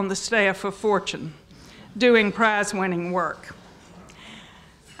year on the staff of Fortune, doing prize-winning work.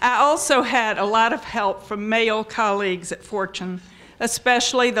 I also had a lot of help from male colleagues at Fortune,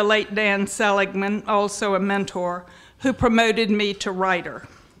 especially the late Dan Seligman, also a mentor, who promoted me to writer,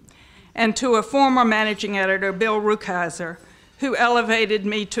 and to a former managing editor, Bill Rukeyser, who elevated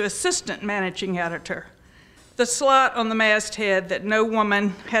me to assistant managing editor, the slot on the masthead that no woman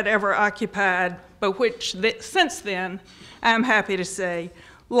had ever occupied, but which since then, I'm happy to say,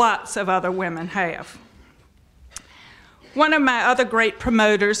 lots of other women have. One of my other great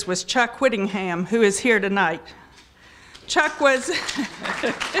promoters was Chuck Whittingham, who is here tonight. Chuck was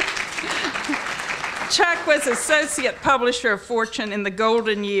associate publisher of Fortune in the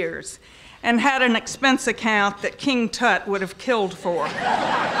golden years and had an expense account that King Tut would have killed for.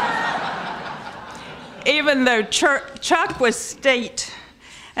 Even though Chuck was state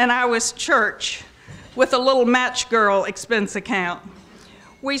and I was church with a little match girl expense account,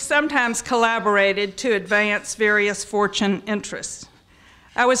 we sometimes collaborated to advance various Fortune interests.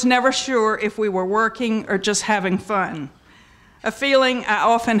 I was never sure if we were working or just having fun, a feeling I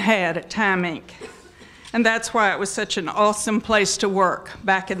often had at Time Inc. And that's why it was such an awesome place to work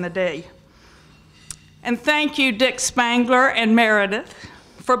back in the day. And thank you, Dick Spangler and Meredith,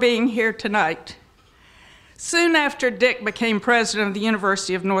 for being here tonight. Soon after Dick became president of the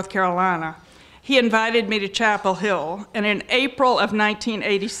University of North Carolina, he invited me to Chapel Hill, and in April of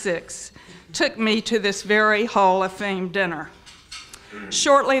 1986, took me to this very Hall of Fame dinner.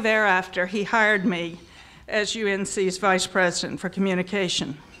 Shortly thereafter, he hired me as UNC's Vice President for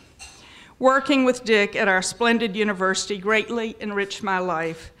Communication. Working with Dick at our splendid university greatly enriched my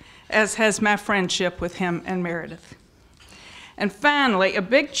life, as has my friendship with him and Meredith. And finally, a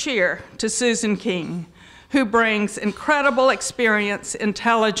big cheer to Susan King, who brings incredible experience,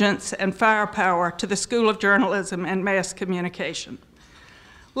 intelligence, and firepower to the School of Journalism and Mass Communication.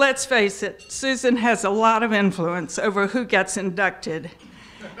 Let's face it, Susan has a lot of influence over who gets inducted.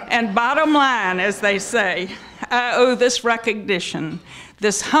 And bottom line, as they say, I owe this recognition,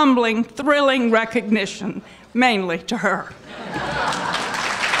 this humbling, thrilling recognition, mainly to her.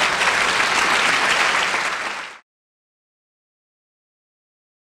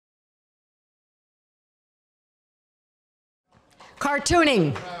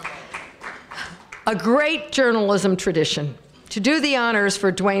 Cartooning, a great journalism tradition. To do the honors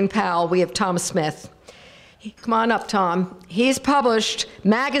for Dwayne Powell, we have Tom Smith. Come on up, Tom. He's published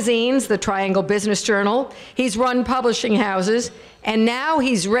magazines, the Triangle Business Journal. He's run publishing houses, and now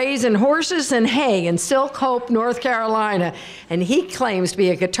he's raising horses and hay in Silk Hope, North Carolina. And he claims to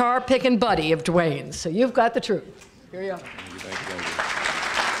be a guitar-picking buddy of Dwayne's. So you've got the truth. Here you are. Thank you.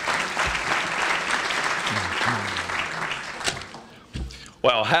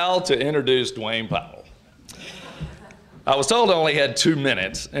 Well, how to introduce Dwayne Powell. I was told I only had 2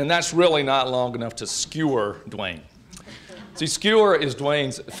 minutes, and that's really not long enough to skewer Dwayne. See, skewer is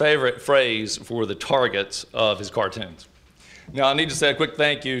Dwayne's favorite phrase for the targets of his cartoons. Now, I need to say a quick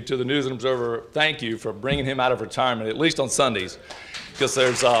thank you to the News and Observer. Thank you for bringing him out of retirement, at least on Sundays, because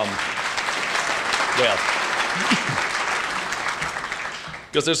there's,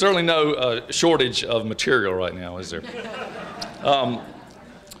 because there's certainly no shortage of material right now, is there?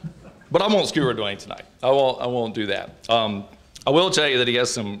 But I won't skewer Dwayne tonight. I won't do that. I will tell you that he has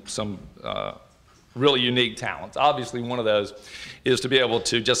some really unique talents. Obviously, one of those is to be able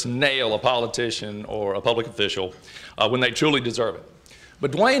to just nail a politician or a public official when they truly deserve it.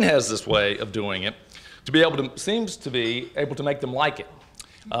 But Dwayne has this way of doing it to be able to, seems to be able to make them like it.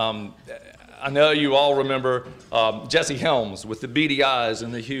 I know you all remember Jesse Helms with the beady eyes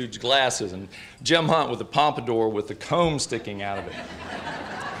and the huge glasses, and Jim Hunt with the pompadour with the comb sticking out of it.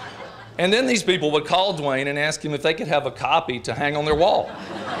 And then these people would call Dwayne and ask him if they could have a copy to hang on their wall.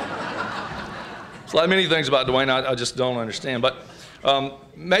 So like many things about Dwayne I just don't understand. But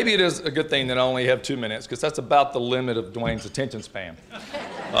maybe it is a good thing that I only have 2 minutes, because that's about the limit of Dwayne's attention span.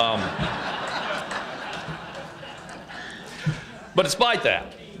 But despite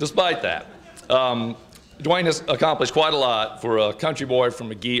that, Dwayne has accomplished quite a lot for a country boy from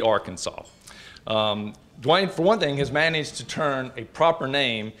McGee, Arkansas. Dwayne, for one thing, has managed to turn a proper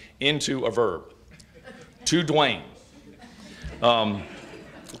name into a verb. To Dwayne.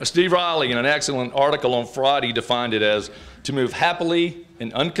 Steve Riley, in an excellent article on Friday, defined it as to move happily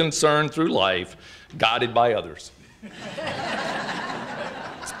and unconcerned through life, guided by others.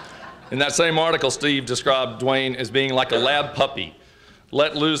 In that same article, Steve described Dwayne as being like a lab puppy,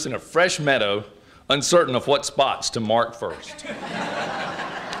 let loose in a fresh meadow, uncertain of what spots to mark first.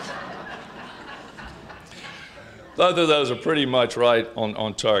 Both of those are pretty much right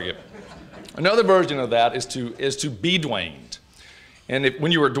on target. Another version of that is to be Dwayned. And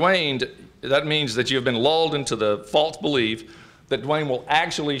when you are Dwayned, that means that you have been lulled into the false belief that Dwayne will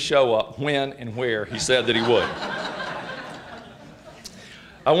actually show up when and where he said that he would.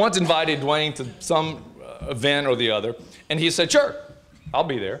 I once invited Dwayne to some event or the other, and he said, "Sure, I'll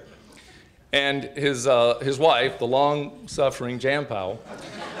be there." And his wife, the long-suffering Jan Powell,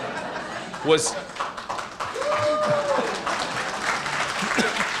 was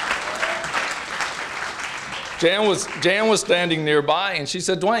Jan was standing nearby, and she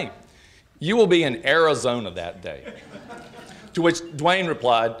said, "Dwayne, you will be in Arizona that day." To which Dwayne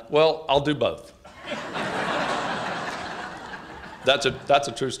replied, "Well, I'll do both." That's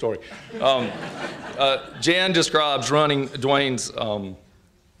a true story. Jan describes running Dwayne's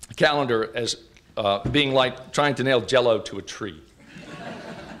calendar as being like trying to nail Jell-O to a tree,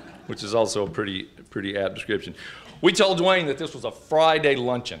 which is also a pretty apt description. We told Dwayne that this was a Friday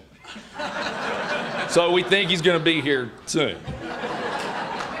luncheon, so we think he's going to be here soon.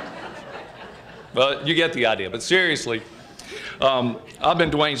 But you get the idea. But seriously, I've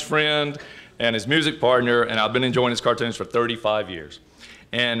been Dwayne's friend and his music partner, and I've been enjoying his cartoons for 35 years.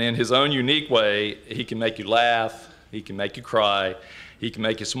 And in his own unique way, he can make you laugh, he can make you cry, he can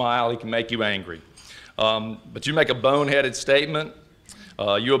make you smile, he can make you angry. But you make a boneheaded statement,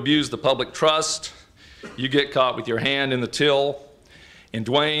 you abuse the public trust, You get caught with your hand in the till, and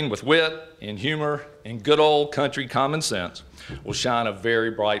Dwayne, with wit and humor and good old country common sense, will shine a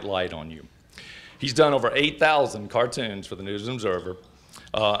very bright light on you. He's done over 8,000 cartoons for the News and Observer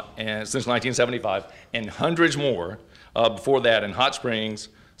and since 1975, and hundreds more before that in Hot Springs,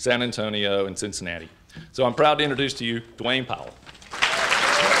 San Antonio, and Cincinnati. So I'm proud to introduce to you Dwayne Powell.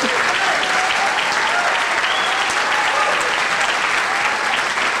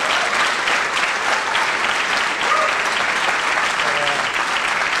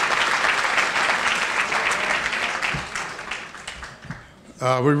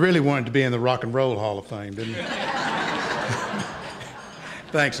 We really wanted to be in the Rock and Roll Hall of Fame, didn't we?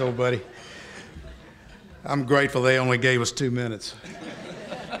 Thanks, old buddy. I'm grateful they only gave us 2 minutes.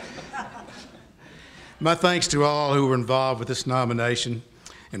 My thanks to all who were involved with this nomination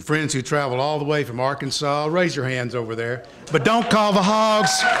and friends who traveled all the way from Arkansas. Raise your hands over there. But don't call the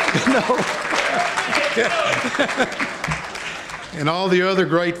hogs. No. And all the other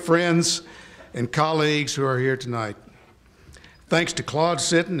great friends and colleagues who are here tonight. Thanks to Claude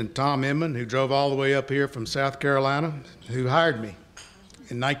Sitton and Tom Inman, who drove all the way up here from South Carolina, who hired me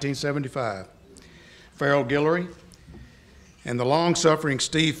in 1975. Farrell Guillory, and the long-suffering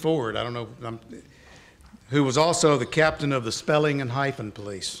Steve Ford, who was also the captain of the Spelling and Hyphen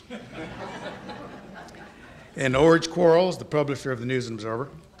Police. And Orridge Quarles, the publisher of the News and Observer.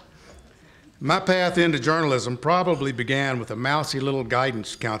 My path into journalism probably began with a mousy little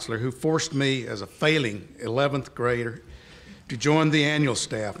guidance counselor who forced me as a failing 11th grader to join the annual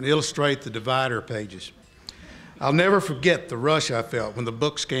staff and illustrate the divider pages. I'll never forget the rush I felt when the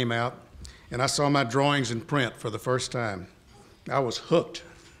books came out and I saw my drawings in print for the first time. I was hooked.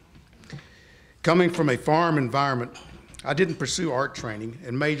 Coming from a farm environment, I didn't pursue art training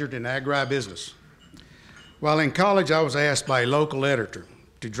and majored in agribusiness. While in college, I was asked by a local editor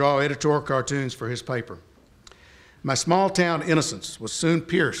to draw editorial cartoons for his paper. My small town innocence was soon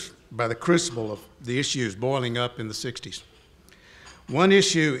pierced by the crucible of the issues boiling up in the 60s. One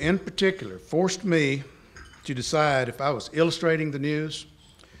issue in particular forced me to decide if I was illustrating the news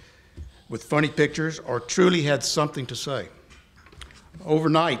with funny pictures or truly had something to say.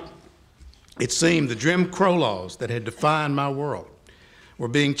 Overnight, it seemed the Jim Crow laws that had defined my world were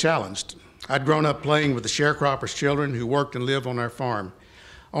being challenged. I'd grown up playing with the sharecroppers' children who worked and lived on our farm,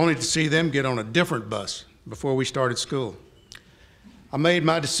 only to see them get on a different bus before we started school. I made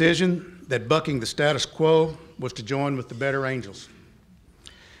my decision that bucking the status quo was to join with the better angels.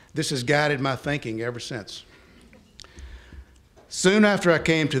 This has guided my thinking ever since. Soon after I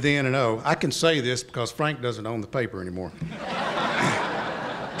came to the N&O, I can say this because Frank doesn't own the paper anymore.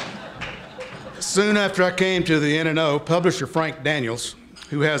 Soon after I came to the N&O, publisher Frank Daniels,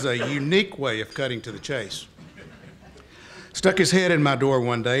 who has a unique way of cutting to the chase, stuck his head in my door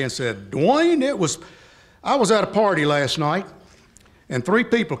one day and said, "Dwayne, I was at a party last night, and 3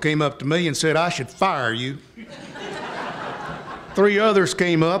 people came up to me and said I should fire you. 3 others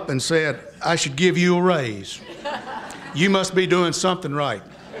came up and said I should give you a raise. You must be doing something right."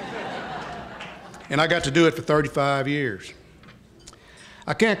 And I got to do it for 35 years.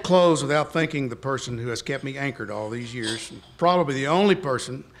 I can't close without thanking the person who has kept me anchored all these years, probably the only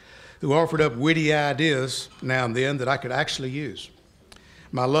person who offered up witty ideas now and then that I could actually use.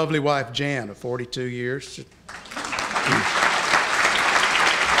 My lovely wife, Jan, of 42 years.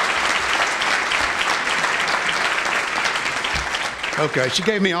 Okay, she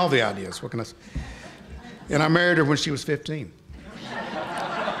gave me all the ideas. What can I say? And I married her when she was 15.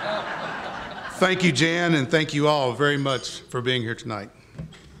 Thank you, Jan, and thank you all very much for being here tonight.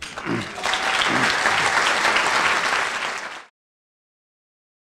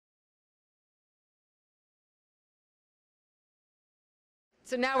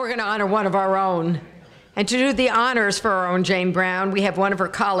 So now we're going to honor one of our own. And to do the honors for our own Jane Brown, we have one of her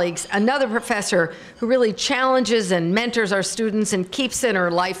colleagues, another professor who really challenges and mentors our students and keeps in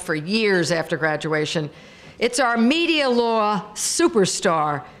her life for years after graduation. It's our media law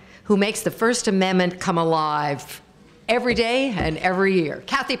superstar who makes the First Amendment come alive every day and every year.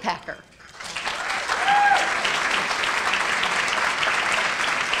 Kathy Packer.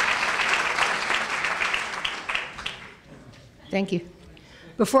 Thank you.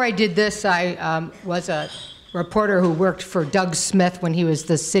 Before I did this, I was a reporter who worked for Doug Smith when he was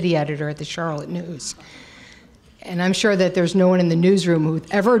the city editor at the Charlotte News. And I'm sure that there's no one in the newsroom who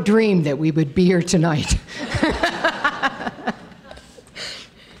ever dreamed that we would be here tonight.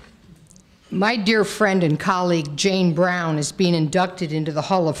 My dear friend and colleague, Jane Brown, is being inducted into the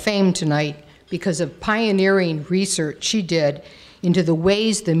Hall of Fame tonight because of pioneering research she did into the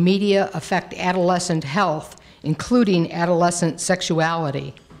ways the media affect adolescent health, including adolescent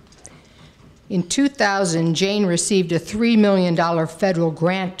sexuality. In 2000, Jane received a $3 million federal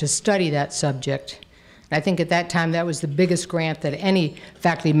grant to study that subject. I think at that time that was the biggest grant that any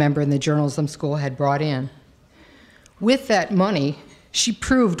faculty member in the journalism school had brought in. With that money, she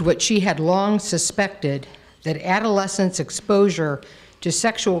proved what she had long suspected, that adolescents' exposure to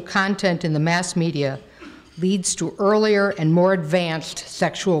sexual content in the mass media leads to earlier and more advanced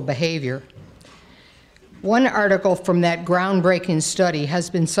sexual behavior. One article from that groundbreaking study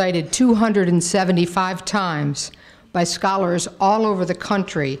has been cited 275 times by scholars all over the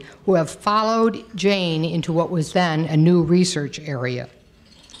country who have followed Jane into what was then a new research area.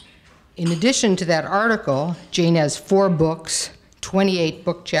 In addition to that article, Jane has 4 books, 28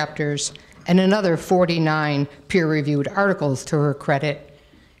 book chapters, and another 49 peer-reviewed articles to her credit,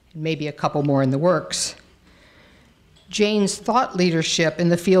 and maybe a couple more in the works. Jane's thought leadership in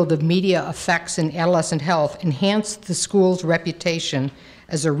the field of media effects in adolescent health enhanced the school's reputation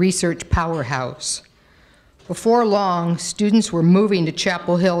as a research powerhouse. Before long, students were moving to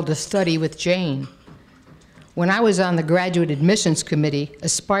Chapel Hill to study with Jane. When I was on the graduate admissions committee,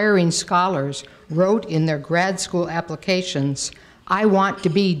 aspiring scholars wrote in their grad school applications, "I want to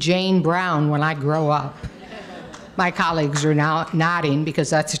be Jane Brown when I grow up." My colleagues are now nodding because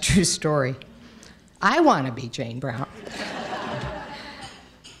that's a true story. I want to be Jane Brown.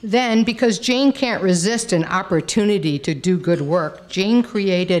 Then, because Jane can't resist an opportunity to do good work, Jane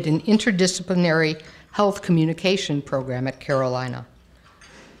created an interdisciplinary health communication program at Carolina.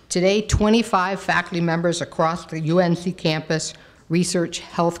 Today, 25 faculty members across the UNC campus research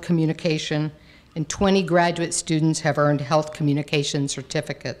health communication, and 20 graduate students have earned health communication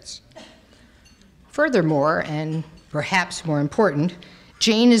certificates. Furthermore, and perhaps more important,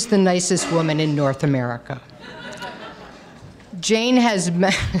 Jane is the nicest woman in North America. Jane has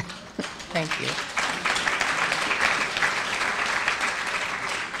thank you.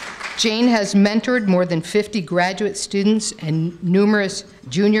 Jane has mentored more than 50 graduate students and numerous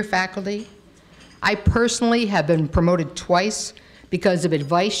junior faculty. I personally have been promoted twice because of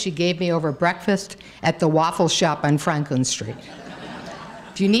advice she gave me over breakfast at the waffle shop on Franklin Street.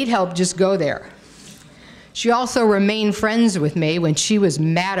 If you need help, just go there. She also remained friends with me when she was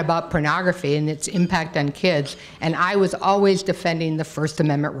mad about pornography and its impact on kids, and I was always defending the First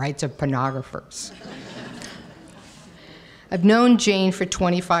Amendment rights of pornographers. I've known Jane for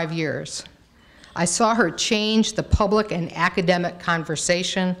 25 years. I saw her change the public and academic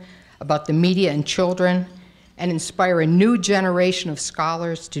conversation about the media and children and inspire a new generation of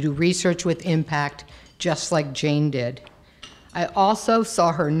scholars to do research with impact, just like Jane did. I also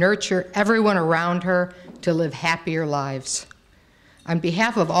saw her nurture everyone around her to live happier lives. On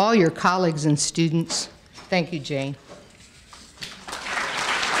behalf of all your colleagues and students, thank you, Jane.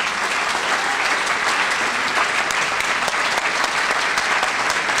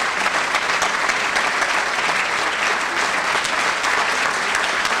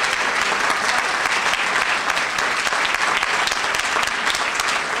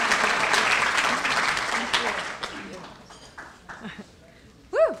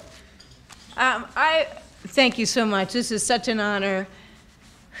 Thank you so much. This is such an honor.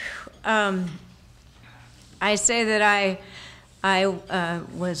 I say that I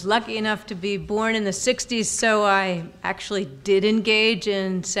was lucky enough to be born in the 60s, so I actually did engage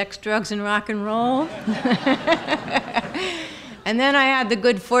in sex, drugs, and rock and roll. And then I had the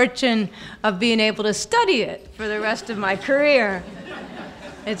good fortune of being able to study it for the rest of my career.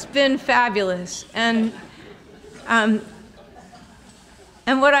 It's been fabulous. And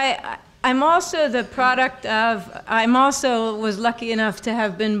what I'm also the product of, I'm also was lucky enough to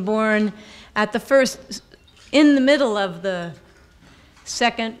have been born at in the middle of the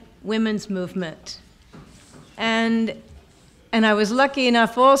second women's movement. And I was lucky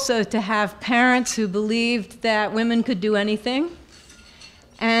enough also to have parents who believed that women could do anything.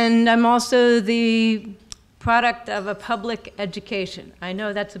 And I'm also the product of a public education. I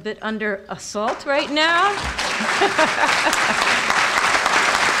know that's a bit under assault right now.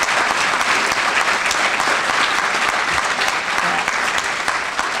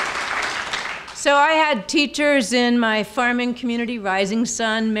 So I had teachers in my farming community, Rising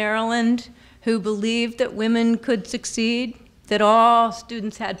Sun, Maryland, who believed that women could succeed, that all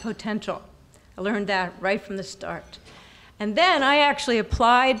students had potential. I learned that right from the start. And then I actually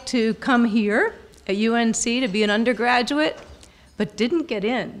applied to come here at UNC to be an undergraduate, but didn't get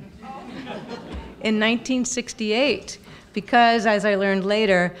in 1968. Because, as I learned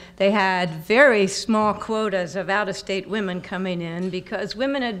later, they had very small quotas of out-of-state women coming in because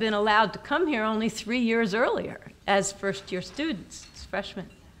women had been allowed to come here only 3 years earlier as first-year students, as freshmen.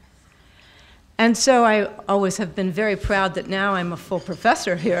 And so I always have been very proud that now I'm a full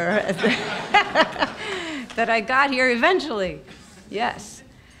professor here, that I got here eventually, yes.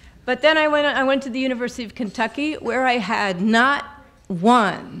 But then I went to the University of Kentucky, where I had not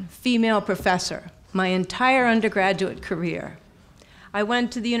one female professor my entire undergraduate career. I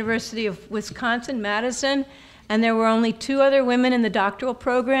went to the University of Wisconsin-Madison, and there were only 2 other women in the doctoral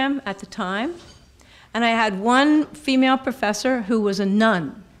program at the time. And I had one female professor who was a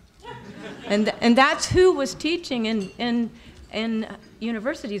nun. And that's who was teaching in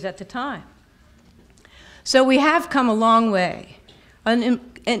universities at the time. So we have come a long way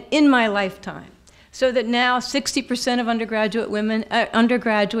in my lifetime, so that now 60% of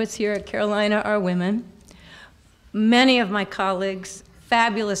undergraduates here at Carolina are women. Many of my colleagues,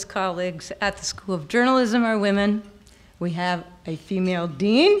 fabulous colleagues at the School of Journalism, are women. We have a female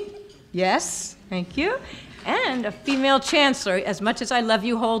dean, yes, thank you, and a female chancellor. As much as I love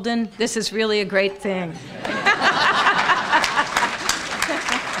you, Holden, this is really a great thing.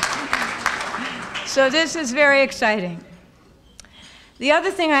 So this is very exciting. The other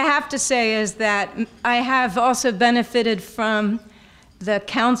thing I have to say is that I have also benefited from the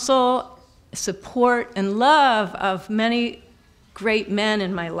counsel, support, and love of many great men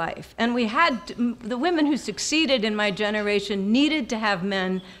in my life. And we had, the women who succeeded in my generation needed to have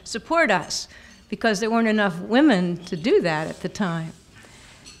men support us, because there weren't enough women to do that at the time.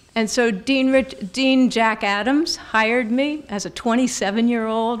 And so Dean Jack Adams hired me as a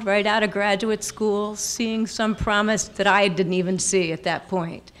 27-year-old right out of graduate school, seeing some promise that I didn't even see at that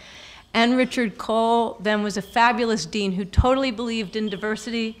point. And Richard Cole then was a fabulous dean who totally believed in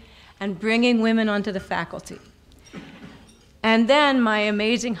diversity and bringing women onto the faculty. And then my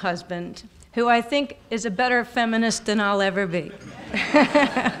amazing husband, who I think is a better feminist than I'll ever be.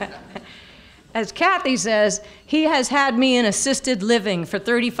 As Kathy says, he has had me in assisted living for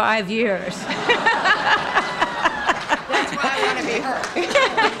 35 years. That's why I want to be her.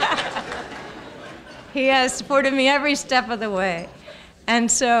 He has supported me every step of the way.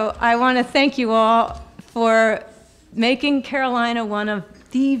 And so I want to thank you all for making Carolina one of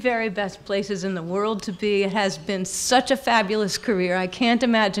the very best places in the world to be. It has been such a fabulous career. I can't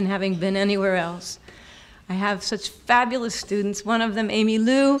imagine having been anywhere else. I have such fabulous students. One of them, Amy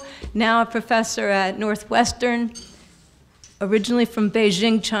Liu, now a professor at Northwestern, originally from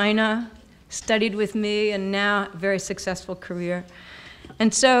Beijing, China, studied with me, and now a very successful career.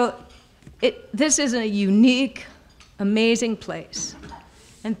 And so this is a unique, amazing place.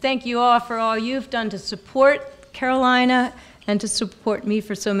 And thank you all for all you've done to support Carolina and to support me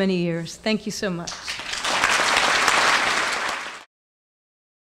for so many years. Thank you so much.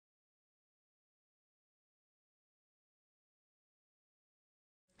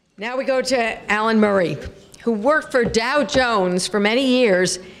 Now we go to Alan Murray, who worked for Dow Jones for many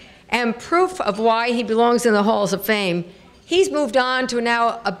years, and proof of why he belongs in the halls of fame. He's moved on to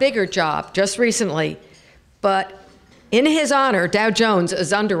now a bigger job just recently, but in his honor, Dow Jones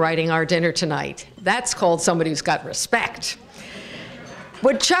is underwriting our dinner tonight. That's called somebody who's got respect.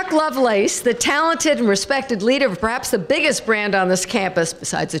 Would Chuck Lovelace, the talented and respected leader of perhaps the biggest brand on this campus,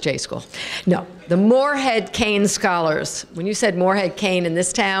 besides the J School, no, the Morehead Cain Scholars. When you said Morehead Cain in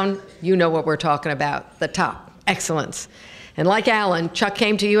this town, you know what we're talking about, the top, excellence. And like Alan, Chuck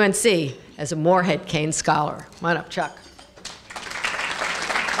came to UNC as a Morehead Cain Scholar. Come on up, Chuck.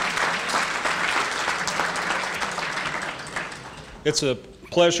 It's a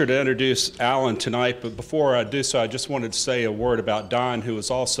pleasure to introduce Alan tonight, but before I do so, I just wanted to say a word about Don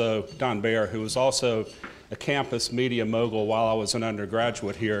Baer, who was also a campus media mogul while I was an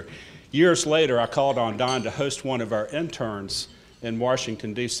undergraduate here. Years later, I called on Don to host one of our interns in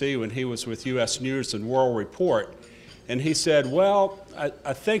Washington, D.C. when he was with U.S. News and World Report. And he said, well,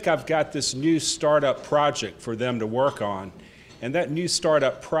 I think I've got this new startup project for them to work on. And that new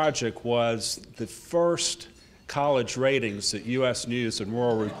startup project was the first college ratings that U.S. News and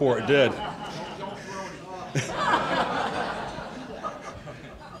World Report did.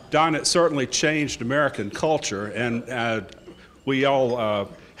 Don, it certainly changed American culture, and we all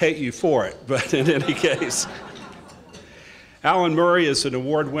hate you for it, but in any case. Alan Murray is an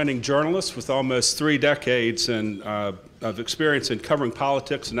award-winning journalist with almost 3 decades of experience in covering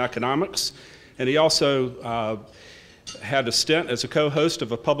politics and economics, and he also had a stint as a co-host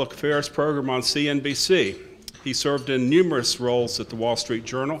of a public affairs program on CNBC. He served in numerous roles at the Wall Street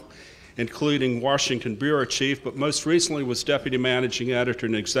Journal, including Washington bureau chief, but most recently was deputy managing editor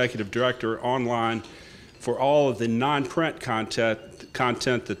and executive director online for all of the non-print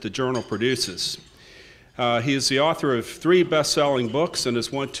content that the journal produces. He is the author of 3 best-selling books and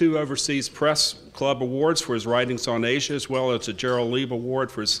has won 2 Overseas Press Club awards for his writings on Asia, as well as a Gerald Lieb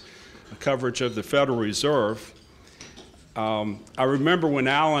Award for his coverage of the Federal Reserve. I remember when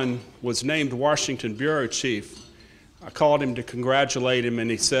Alan was named Washington Bureau Chief, I called him to congratulate him, and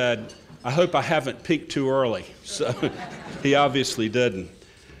he said, "I hope I haven't peaked too early." So he obviously didn't.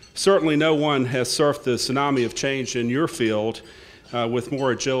 Certainly no one has surfed the tsunami of change in your field with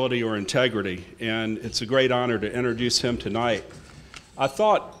more agility or integrity, and it's a great honor to introduce him tonight. I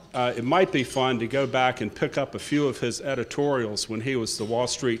thought it might be fun to go back and pick up a few of his editorials when he was the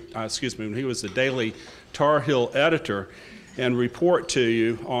when he was the Daily Tar Heel editor, and report to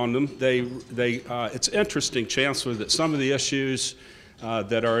you on them. It's interesting, Chancellor, that some of the issues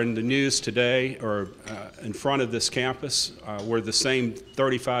that are in the news today or in front of this campus were the same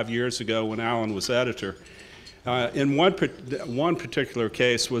 35 years ago when Alan was editor. In one particular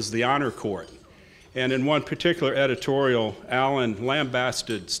case was the Honor Court. And in one particular editorial, Alan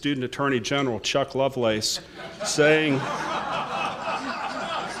lambasted Student Attorney General Chuck Lovelace, saying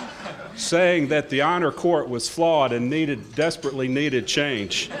that the Honor Court was flawed and desperately needed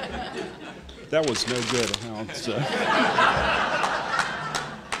change. That was no good,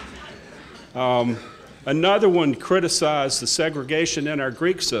 Alan. Another one criticized the segregation in our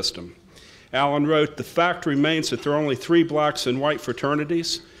Greek system. Alan wrote, "The fact remains that there are only 3 blacks and white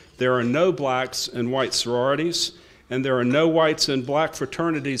fraternities. There are no blacks in white sororities, and there are no whites in black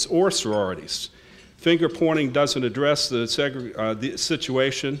fraternities or sororities. Finger pointing doesn't address the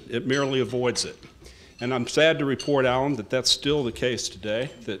situation, it merely avoids it." And I'm sad to report, Alan, that that's still the case today,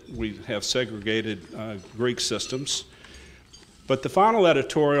 that we have segregated Greek systems. But the final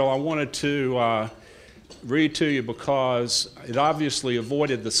editorial I wanted to read to you because it obviously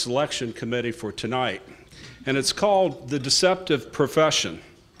avoided the selection committee for tonight. And it's called "The Deceptive Profession."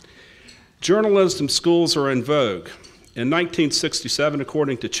 Journalism schools are in vogue. In 1967,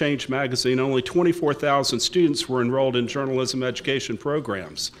 according to Change magazine, only 24,000 students were enrolled in journalism education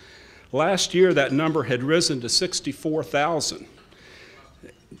programs. Last year, that number had risen to 64,000.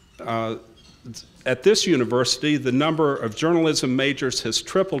 At this university, the number of journalism majors has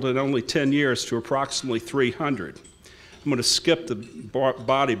tripled in only 10 years to approximately 300. I'm going to skip the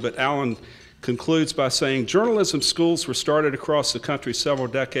body, but Alan concludes by saying, "Journalism schools were started across the country several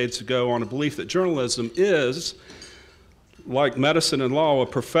decades ago on a belief that journalism is, like medicine and law, a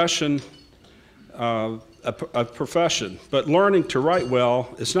profession, but learning to write well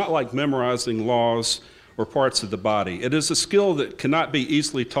is not like memorizing laws or parts of the body. It is a skill that cannot be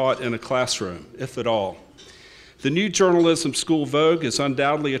easily taught in a classroom, if at all. The new journalism school vogue is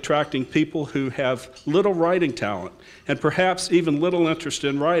undoubtedly attracting people who have little writing talent and perhaps even little interest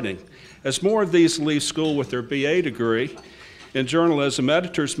in writing. As more of these leave school with their BA degree in journalism,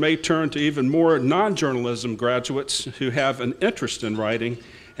 editors may turn to even more non-journalism graduates who have an interest in writing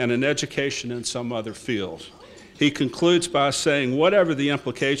and an education in some other field." He concludes by saying, whatever the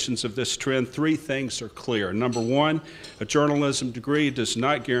implications of this trend, 3 things are clear. Number 1, a journalism degree does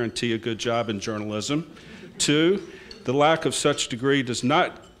not guarantee a good job in journalism. 2, the lack of such degree does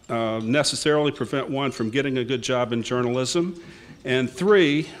not necessarily prevent one from getting a good job in journalism. And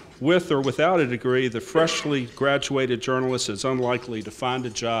 3, with or without a degree, the freshly graduated journalist is unlikely to find a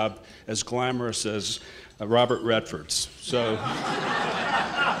job as glamorous as Robert Redford's. So,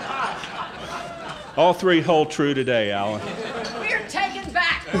 all 3 hold true today, Alan. We're taking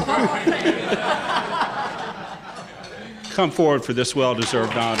back. Come forward for this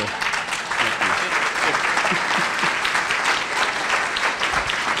well-deserved honor.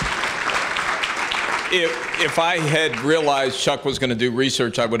 If I had realized Chuck was going to do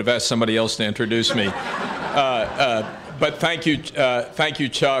research, I would have asked somebody else to introduce me. But thank you,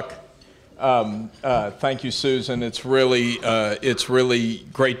 Chuck. Thank you, Susan. It's really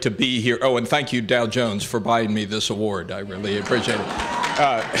great to be here. Oh, and thank you, Dow Jones, for buying me this award. I really appreciate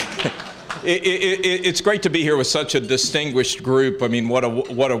it. It's great to be here with such a distinguished group. I mean, what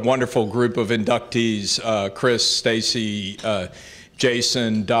a wonderful group of inductees: Chris, Stacy,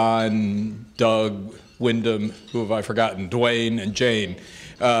 Jason, Don, Doug, Wyndham, who have I forgotten? Dwayne and Jane,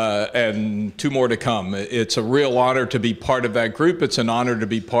 and 2 more to come. It's a real honor to be part of that group. It's an honor to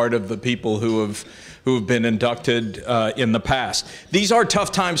be part of the people who have been inducted in the past. These are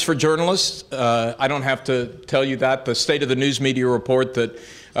tough times for journalists. I don't have to tell you that. The State of the News Media report that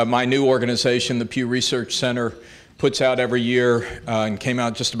my new organization, the Pew Research Center, puts out every year and came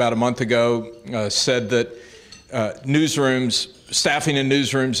out just about a month ago, said that staffing in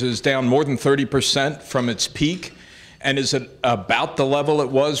newsrooms is down more than 30% from its peak, and is at about the level it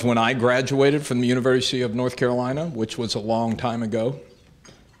was when I graduated from the University of North Carolina, which was a long time ago.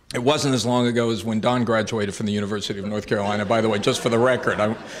 It wasn't as long ago as when Don graduated from the University of North Carolina, by the way, just for the record.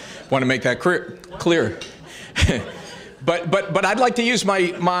 I want to make that clear. But I'd like to use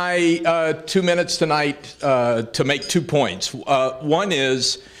my 2 minutes tonight to make 2 points. One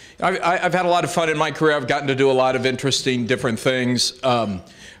is I've had a lot of fun in my career. I've gotten to do a lot of interesting different things.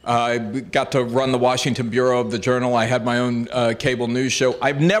 I got to run the Washington Bureau of the Journal. I had my own cable news show.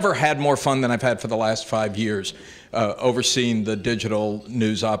 I've never had more fun than I've had for the last 5 years overseeing the digital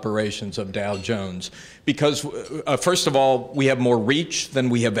news operations of Dow Jones. Because first of all, we have more reach than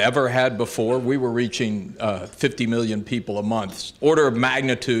we have ever had before. We were reaching 50 million people a month, order of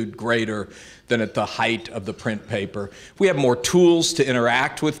magnitude greater than at the height of the print paper. We have more tools to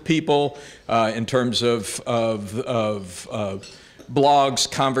interact with people in terms of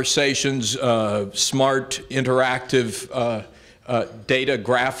blogs, conversations, smart, interactive data,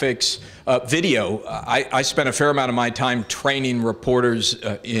 graphics, video. I spent a fair amount of my time training reporters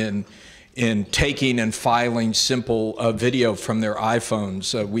in taking and filing simple video from their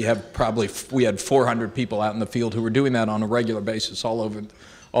iPhones. We had 400 people out in the field who were doing that on a regular basis all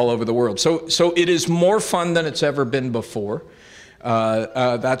over the world. So it is more fun than it's ever been before.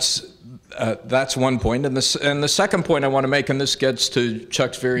 That's one point. And the second point I want to make, and this gets to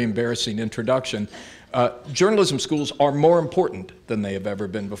Chuck's very embarrassing introduction, journalism schools are more important than they have ever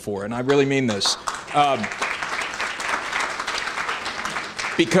been before. And I really mean this.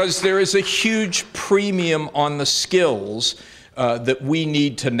 Because there is a huge premium on the skills that we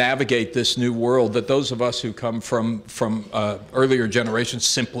need to navigate this new world that those of us who come from earlier generations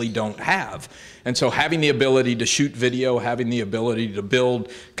simply don't have. And so having the ability to shoot video, having the ability to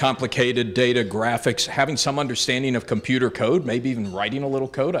build complicated data graphics, having some understanding of computer code, maybe even writing a little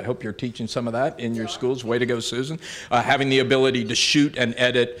code. I hope you're teaching some of that in your schools. Way to go, Susan. Having the ability to shoot and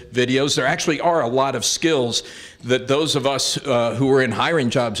edit videos. There actually are a lot of skills that those of us who are in hiring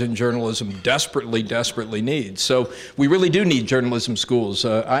jobs in journalism desperately, desperately need. So we really do need journalism schools.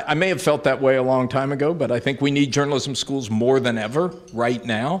 I may have felt that way a long time ago, but I think we need journalism schools more than ever right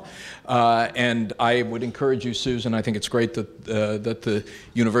now. And I would encourage you, Susan, I think it's great that the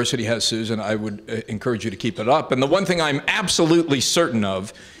university has Susan. I would encourage you to keep it up. And the one thing I'm absolutely certain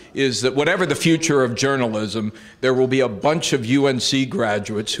of is that whatever the future of journalism, there will be a bunch of UNC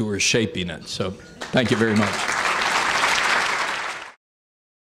graduates who are shaping it. So thank you very much.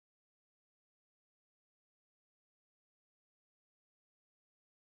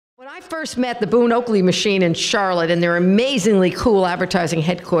 When I first met the BooneOakley machine in Charlotte and their amazingly cool advertising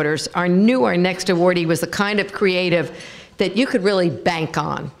headquarters, I knew our next awardee was the kind of creative that you could really bank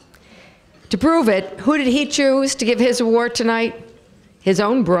on. To prove it, who did he choose to give his award tonight? His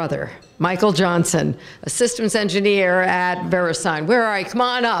own brother, Michael Johnson, a systems engineer at VeriSign. Where are you? Come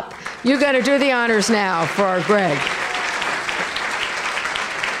on up. You got to do the honors now for our Greg.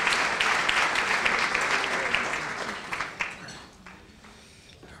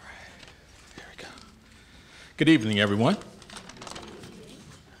 Good evening, everyone.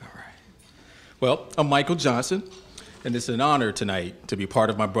 All right. Well, I'm Michael Johnson, and it's an honor tonight to be part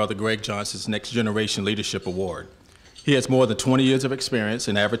of my brother Greg Johnson's Next Generation Leadership Award. He has more than 20 years of experience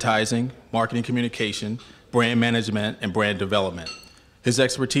in advertising, marketing communication, brand management, and brand development. His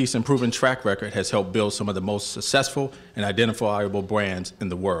expertise and proven track record has helped build some of the most successful and identifiable brands in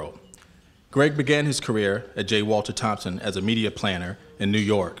the world. Greg began his career at J. Walter Thompson as a media planner in New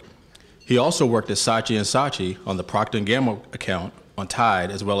York. He also worked at Saatchi & Saatchi on the Procter & Gamble account on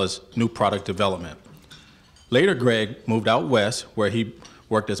Tide, as well as new product development. Later, Greg moved out west, where he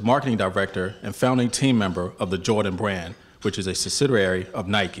worked as marketing director and founding team member of the Jordan brand, which is a subsidiary of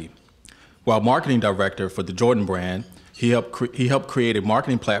Nike. While marketing director for the Jordan brand, he helped create a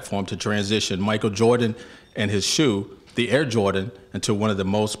marketing platform to transition Michael Jordan and his shoe, the Air Jordan, into one of the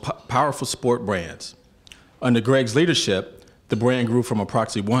most powerful sport brands. Under Greg's leadership, the brand grew from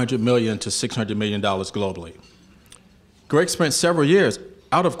approximately $100 million to $600 million globally. Greg spent several years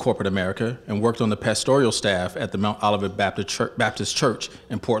out of corporate America and worked on the pastoral staff at the Mount Olivet Baptist Church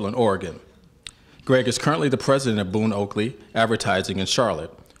in Portland, Oregon. Greg is currently the president of BooneOakley Advertising in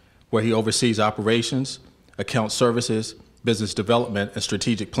Charlotte, where he oversees operations, account services, business development, and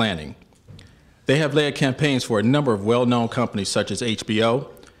strategic planning. They have led campaigns for a number of well-known companies such as HBO,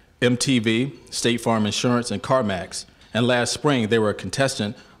 MTV, State Farm Insurance, and CarMax. And last spring, they were a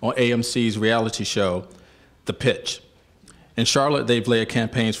contestant on AMC's reality show, The Pitch. In Charlotte, they've led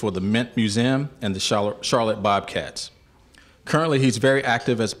campaigns for the Mint Museum and the Charlotte Bobcats. Currently, he's very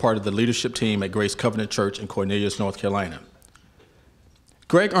active as part of the leadership team at Grace Covenant Church in Cornelius, North Carolina.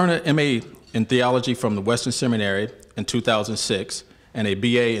 Greg earned an MA in theology from the Western Seminary in 2006 and a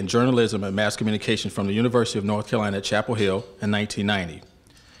BA in journalism and mass communication from the University of North Carolina at Chapel Hill in 1990.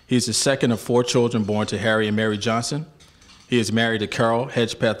 He's the second of 4 children born to Harry and Mary Johnson. He is married to Carol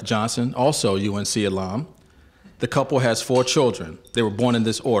Hedgepeth Johnson, also UNC alum. The couple has 4 children. They were born in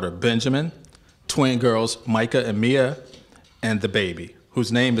this order: Benjamin, twin girls Micah and Mia, and the baby,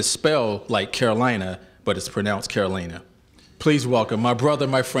 whose name is spelled like Carolina, but it's pronounced Carolina. Please welcome my brother,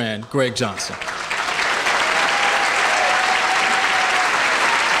 my friend, Greg Johnson.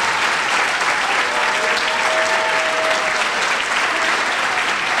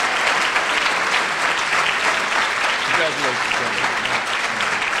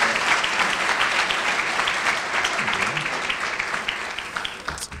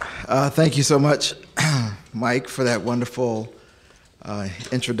 Thank you so much, Mike, for that wonderful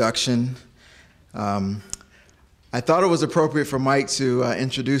introduction. I thought it was appropriate for Mike to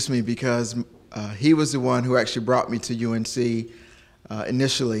introduce me because he was the one who actually brought me to UNC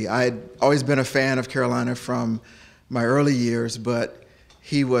initially. I had always been a fan of Carolina from my early years, but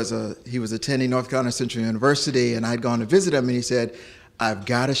he was attending North Carolina Central University, and I'd gone to visit him, and he said, "I've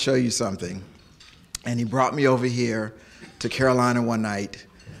got to show you something." And he brought me over here to Carolina one night,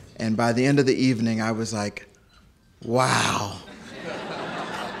 and by the end of the evening, I was like, wow.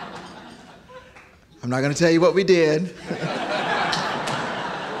 I'm not going to tell you what we did.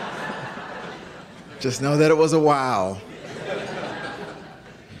 Just know that it was a wow.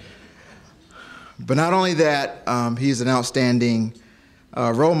 But not only that, he's an outstanding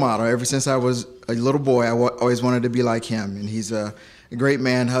role model. Ever since I was a little boy, I always wanted to be like him. And he's a great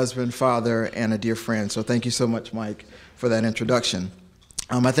man, husband, father, and a dear friend. So thank you so much, Mike, for that introduction.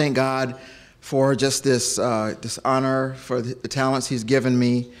 I thank God for just this honor, for the talents he's given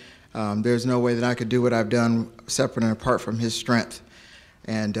me. There's no way that I could do what I've done separate and apart from his strength.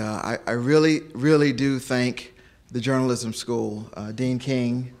 And I really, really do thank the journalism school, Dean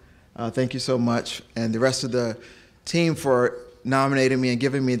King, thank you so much, and the rest of the team for nominating me and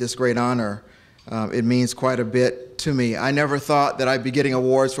giving me this great honor. It means quite a bit to me. I never thought that I'd be getting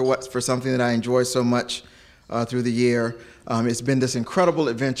awards for something that I enjoy so much through the year. It's been this incredible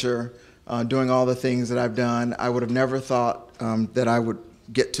adventure doing all the things that I've done. I would have never thought that I would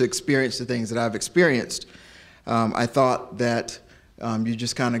get to experience the things that I've experienced. I thought that you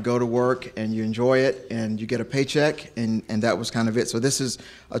just kind of go to work and you enjoy it and you get a paycheck, and that was kind of it. So this is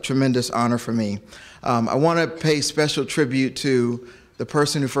a tremendous honor for me. I want to pay special tribute to the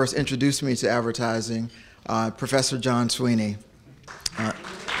person who first introduced me to advertising, Professor John Sweeney.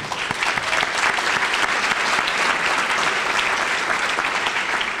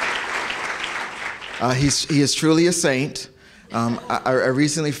 He is truly a saint. I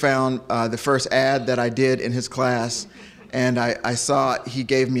recently found the first ad that I did in his class, and I saw he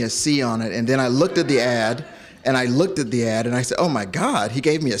gave me a C on it, and then I looked at the ad, and I said, oh my God, he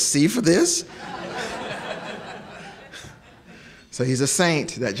gave me a C for this? So he's a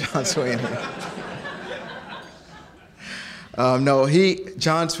saint, that John Sweeney.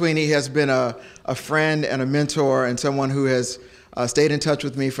 John Sweeney has been a friend and a mentor and someone who has stayed in touch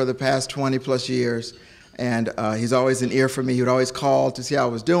with me for the past 20 plus years. And he's always an ear for me. He would always call to see how I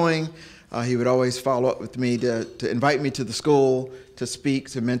was doing. He would always follow up with me to invite me to the school, to speak,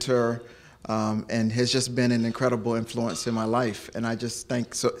 to mentor, and has just been an incredible influence in my life. And I just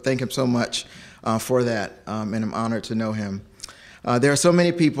thank him so much for that, and I'm honored to know him. There are so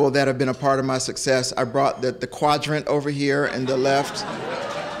many people that have been a part of my success. I brought the quadrant over here in the left.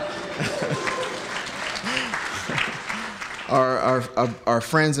 Our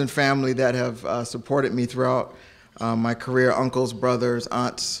friends and family that have supported me throughout my career, uncles, brothers,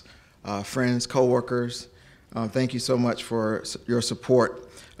 aunts, friends, co-workers. Thank you so much for your support.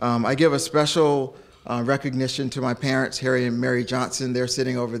 I give a special recognition to my parents, Harry and Mary Johnson. They're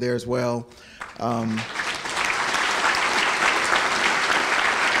sitting over there as well.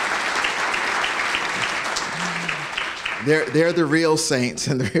 They're the real saints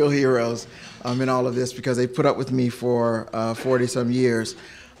and the real heroes in all of this, because they put up with me for 40-some years.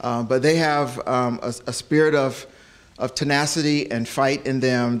 But they have a spirit of tenacity and fight in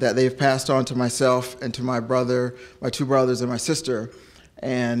them that they've passed on to myself and to my brother, my 2 brothers and my sister.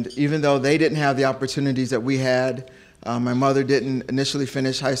 And even though they didn't have the opportunities that we had, my mother didn't initially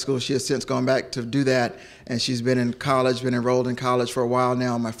finish high school. She has since gone back to do that, and she's been in college, been enrolled in college for a while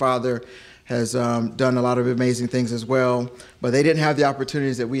now. My father has done a lot of amazing things as well, but they didn't have the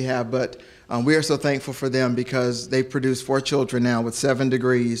opportunities that we have. But we are so thankful for them, because they've produced 4 children now with 7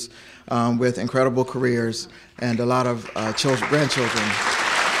 degrees, with incredible careers, and a lot of grandchildren.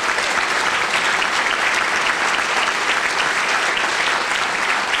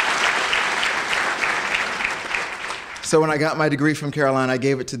 So when I got my degree from Carolina, I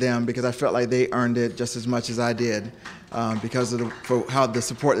gave it to them because I felt like they earned it just as much as I did, because of the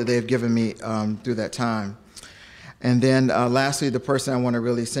support that they have given me through that time. And then lastly, the person I want to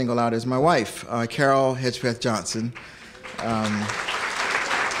really single out is my wife, Carol Hedgepeth Johnson.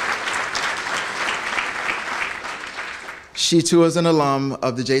 She too is an alum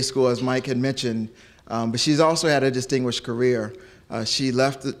of the J School, as Mike had mentioned, but she's also had a distinguished career. She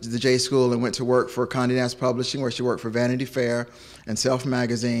left the J School and went to work for Condé Nast Publishing, where she worked for Vanity Fair and Self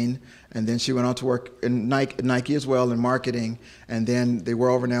Magazine, and then she went on to work in Nike as well in marketing, and then the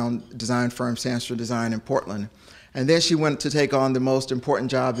world-renowned design firm Sandstrom Design in Portland. And then she went to take on the most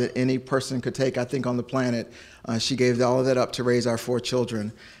important job that any person could take, I think, on the planet. She gave all of that up to raise our 4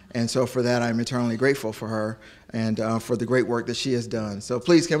 children. And so for that, I'm eternally grateful for her and for the great work that she has done. So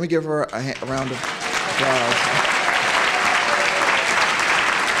please, can we give her a round of applause?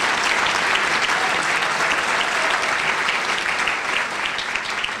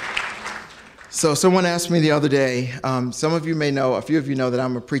 So someone asked me the other day, some of you may know, a few of you know that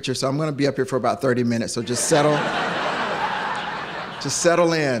I'm a preacher, so I'm going to be up here for about 30 minutes, so just settle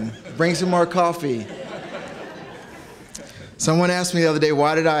in, bring some more coffee. Someone asked me the other day,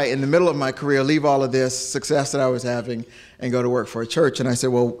 why did I, in the middle of my career, leave all of this success that I was having and go to work for a church? And I said,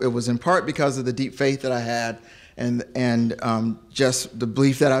 well, it was in part because of the deep faith that I had and just the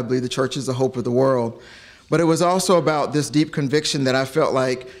belief that I believe the church is the hope of the world. But it was also about this deep conviction that I felt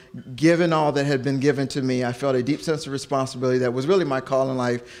like, given all that had been given to me, I felt a deep sense of responsibility that was really my call in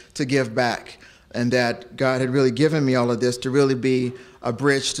life to give back, and that God had really given me all of this to really be a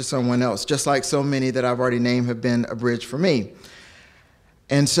bridge to someone else, just like so many that I've already named have been a bridge for me.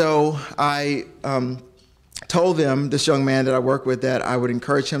 And so I told them, this young man that I work with, that I would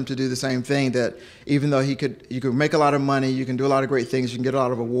encourage him to do the same thing, that even though you could make a lot of money, you can do a lot of great things, you can get a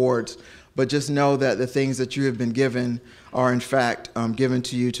lot of awards, but just know that the things that you have been given are in fact given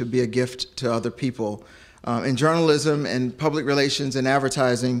to you to be a gift to other people. In journalism and public relations and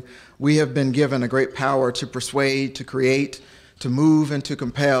advertising, we have been given a great power to persuade, to create, to move, and to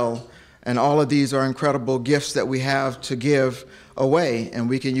compel. And all of these are incredible gifts that we have to give away, and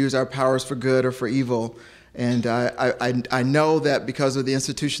we can use our powers for good or for evil. And I know that because of the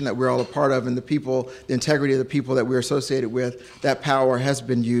institution that we're all a part of and the people, the integrity of the people that we're associated with, that power has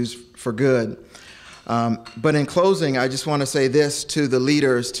been used for good. But in closing, I just want to say this to the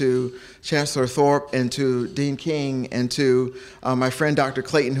leaders, to Chancellor Thorpe and to Dean King and to my friend Dr.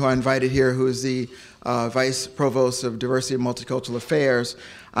 Clayton, who I invited here, who is the Vice Provost of Diversity and Multicultural Affairs.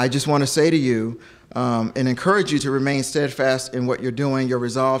 I just want to say to you and encourage you to remain steadfast in what you're doing, your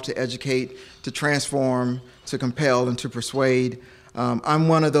resolve to educate, to transform, to compel, and to persuade. I'm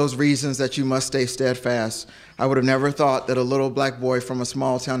one of those reasons that you must stay steadfast. I would have never thought that a little black boy from a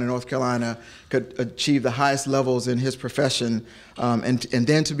small town in North Carolina could achieve the highest levels in his profession, and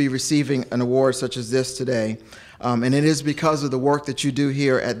then to be receiving an award such as this today. And it is because of the work that you do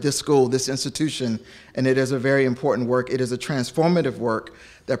here at this school, this institution, and it is a very important work. It is a transformative work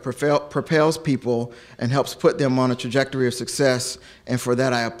that propels people and helps put them on a trajectory of success, and for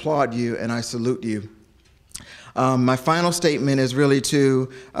that I applaud you and I salute you. My final statement is really to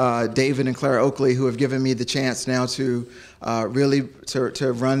David and Claire Oakley, who have given me the chance now to really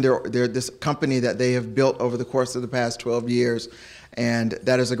to run this company that they have built over the course of the past 12 years. And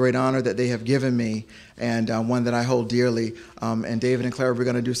that is a great honor that they have given me, and one that I hold dearly. And David and Claire, we're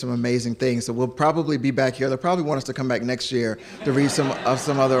going to do some amazing things. So we'll probably be back here. They'll probably want us to come back next year to read some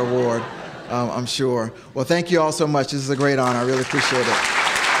other award, I'm sure. Well, thank you all so much. This is a great honor. I really appreciate it.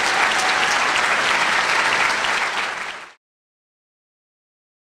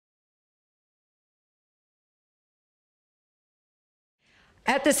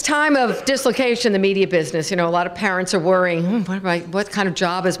 At this time of dislocation in the media business, a lot of parents are worrying, what kind of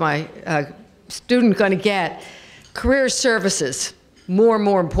job is my student going to get? Career services, more and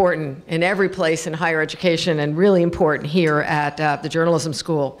more important in every place in higher education, and really important here at the journalism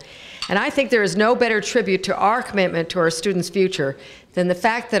school. And I think there is no better tribute to our commitment to our students' future than the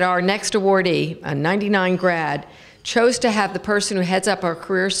fact that our next awardee, a 99 grad, chose to have the person who heads up our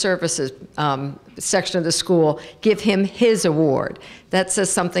career services section of the school give him his award. That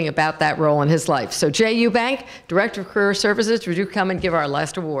says something about that role in his life. So Jay Eubank, Director of Career Services, would you come and give our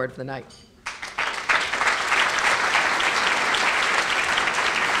last award for the night?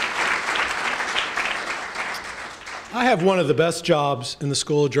 I have one of the best jobs in the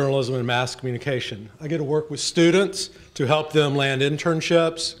School of Journalism and Mass Communication. I get to work with students to help them land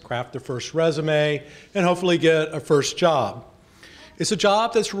internships, craft their first resume, and hopefully get a first job. It's a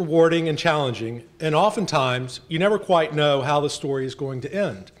job that's rewarding and challenging, and oftentimes you never quite know how the story is going to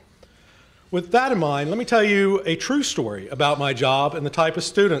end. With that in mind, let me tell you a true story about my job and the type of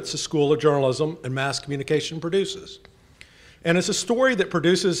students the School of Journalism and Mass Communication produces. And it's a story that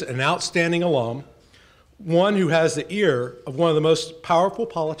produces an outstanding alum, one who has the ear of one of the most powerful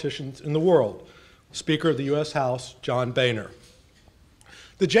politicians in the world, Speaker of the U.S. House, John Boehner.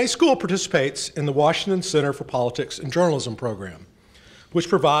 The J School participates in the Washington Center for Politics and Journalism program, which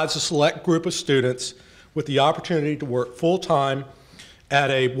provides a select group of students with the opportunity to work full-time at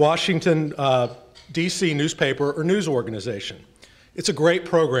a Washington, D.C. newspaper or news organization. It's a great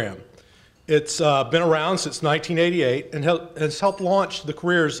program. It's been around since 1988 and has helped launch the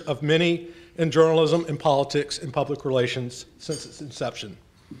careers of many in journalism and politics and public relations since its inception.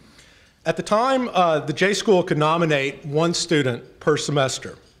 At the time, the J School could nominate one student per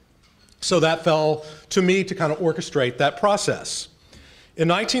semester. So that fell to me to kind of orchestrate that process. In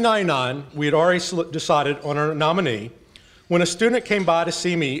 1999, we had already decided on our nominee when a student came by to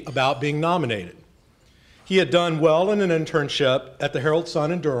see me about being nominated. He had done well in an internship at the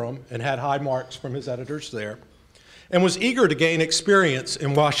Herald-Sun in Durham and had high marks from his editors there, and was eager to gain experience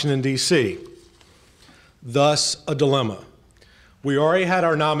in Washington, D.C. Thus, a dilemma. We already had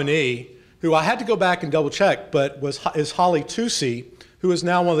our nominee, who I had to go back and double check, but is Holly Tusi, who is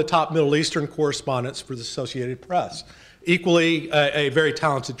now one of the top Middle Eastern correspondents for the Associated Press, equally a very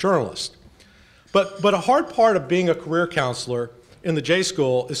talented journalist. But a hard part of being a career counselor in the J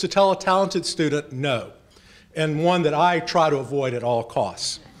School is to tell a talented student no, and one that I try to avoid at all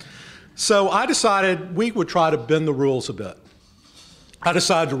costs. So I decided we would try to bend the rules a bit. I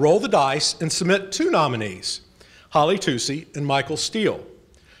decided to roll the dice and submit two nominees, Holly Tusi and Michael Steele.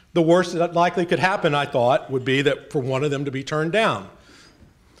 The worst that likely could happen, I thought, would be that for one of them to be turned down.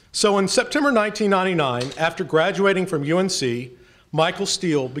 So in September 1999, after graduating from UNC, Michael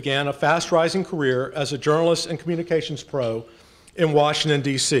Steele began a fast-rising career as a journalist and communications pro in Washington,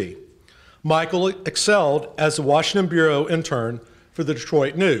 D.C. Michael excelled as the Washington Bureau intern for the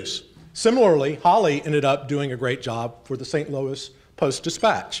Detroit News. Similarly, Holly ended up doing a great job for the St. Louis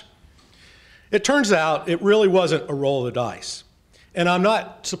Post-Dispatch. It turns out it really wasn't a roll of the dice, and I'm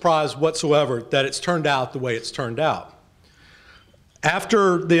not surprised whatsoever that it's turned out the way it's turned out.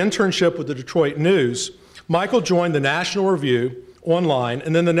 After the internship with the Detroit News, Michael joined the National Review online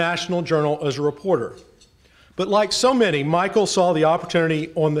and then the National Journal as a reporter. But like so many, Michael saw the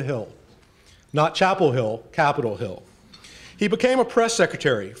opportunity on the Hill, not Chapel Hill, Capitol Hill. He became a press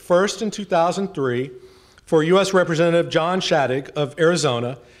secretary, first in 2003 for U.S. Representative John Shadegg of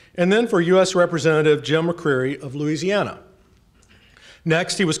Arizona, and then for U.S. Representative Jim McCreary of Louisiana.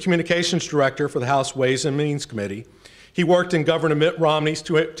 Next, he was communications director for the House Ways and Means Committee. He worked in Governor Mitt Romney's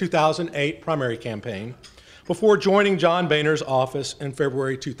 2008 primary campaign before joining John Boehner's office in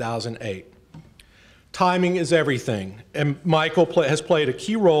February 2008. Timing is everything, and Michael has played a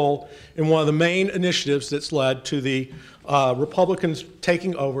key role in one of the main initiatives that's led to the Republicans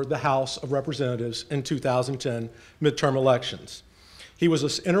taking over the House of Representatives in 2010 midterm elections. He was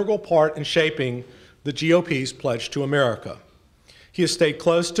an integral part in shaping the GOP's Pledge to America. He has stayed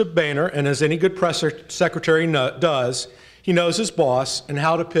close to Boehner, and as any good press secretary does, he knows his boss and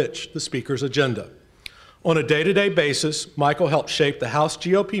how to pitch the speaker's agenda. On a day-to-day basis, Michael helped shape the House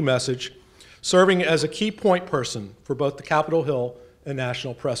GOP message, serving as a key point person for both the Capitol Hill and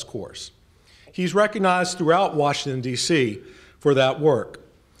National Press Corps. He's recognized throughout Washington, D.C. for that work.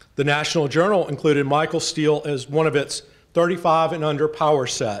 The National Journal included Michael Steele as one of its 35 and under power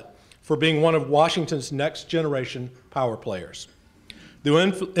set for being one of Washington's next generation power players. The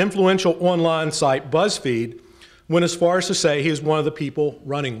influential online site BuzzFeed went as far as to say he is one of the people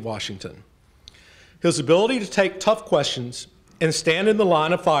running Washington. His ability to take tough questions and stand in the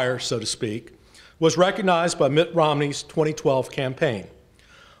line of fire, so to speak, was recognized by Mitt Romney's 2012 campaign.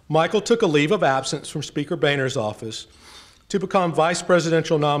 Michael took a leave of absence from Speaker Boehner's office to become Vice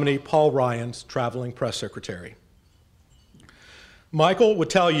Presidential nominee Paul Ryan's traveling press secretary. Michael would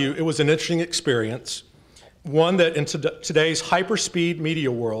tell you it was an interesting experience, one that in today's hyper-speed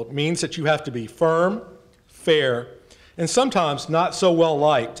media world means that you have to be firm, fair, and sometimes not so well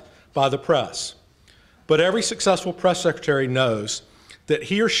liked by the press. But every successful press secretary knows that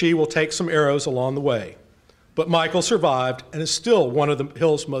he or she will take some arrows along the way. But Michael survived and is still one of the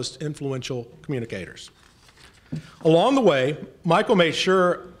Hill's most influential communicators. Along the way, Michael made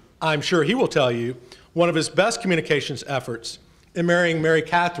sure, I'm sure he will tell you, one of his best communications efforts in marrying Mary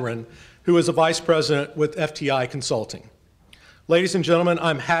Catherine, who is a vice president with FTI Consulting. Ladies and gentlemen,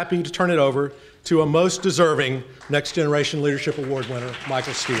 I'm happy to turn it over to a most deserving Next Generation Leadership Award winner,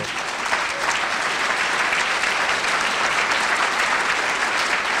 Michael Steele.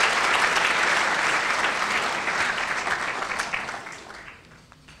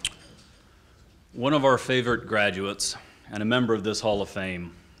 One of our favorite graduates and a member of this Hall of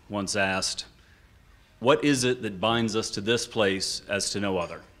Fame once asked, "What is it that binds us to this place as to no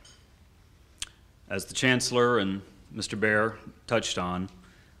other?" As the Chancellor and Mr. Baer touched on,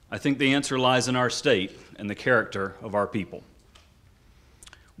 I think the answer lies in our state and the character of our people.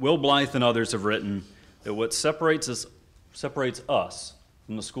 Will Blythe and others have written that what separates us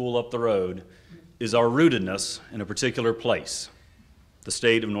from the school up the road is our rootedness in a particular place, the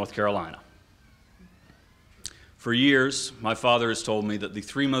state of North Carolina. For years, my father has told me that the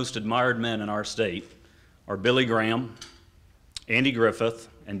three most admired men in our state are Billy Graham, Andy Griffith,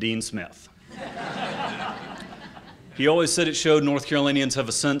 and Dean Smith. He always said it showed North Carolinians have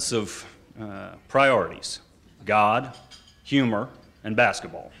a sense of priorities: God, humor, and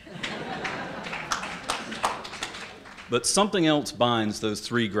basketball. But something else binds those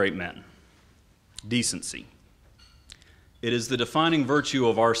three great men: decency. It is the defining virtue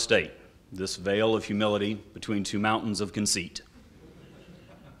of our state, this veil of humility between two mountains of conceit.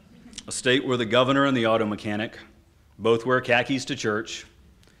 A state where the governor and the auto mechanic both wear khakis to church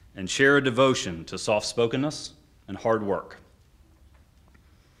and share a devotion to soft-spokenness and hard work.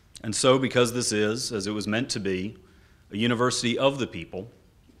 And so, because this is, as it was meant to be, a university of the people,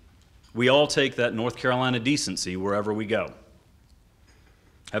 we all take that North Carolina decency wherever we go.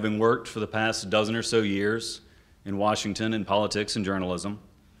 Having worked for the past dozen or so years in Washington in politics and journalism,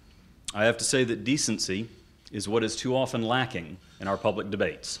 I have to say that decency is what is too often lacking in our public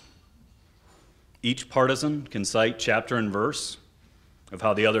debates. Each partisan can cite chapter and verse of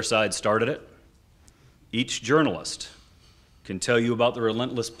how the other side started it. Each journalist can tell you about the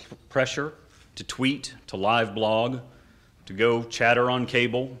relentless pressure to tweet, to live blog, to go chatter on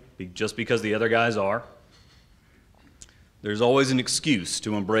cable just because the other guys are. There's always an excuse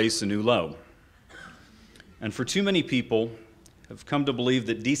to embrace a new low. And for too many people have come to believe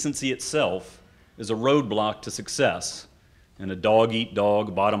that decency itself is a roadblock to success in a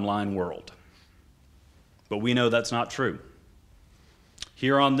dog-eat-dog bottom-line world. But we know that's not true.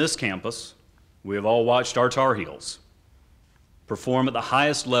 Here on this campus, we have all watched our Tar Heels perform at the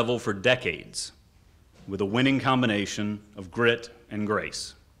highest level for decades with a winning combination of grit and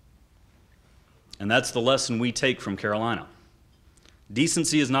grace. And that's the lesson we take from Carolina.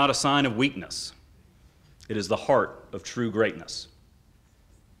 Decency is not a sign of weakness. It is the heart of true greatness.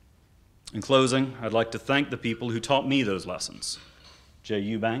 In closing, I'd like to thank the people who taught me those lessons. Jay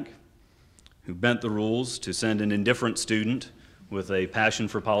Eubank, who bent the rules to send an indifferent student with a passion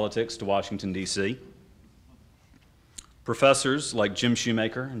for politics to Washington, D.C. Professors like Jim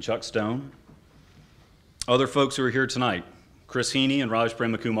Shoemaker and Chuck Stone. Other folks who are here tonight, Chris Heaney and Raj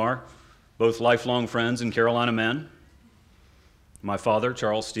Premakumar, both lifelong friends and Carolina men. My father,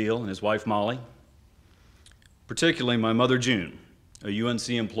 Charles Steele, and his wife, Molly. Particularly my mother, June, a UNC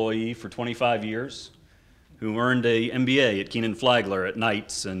employee for 25 years, who earned an MBA at Keenan Flagler at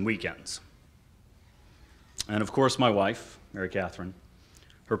nights and weekends. And of course, my wife, Mary Catherine.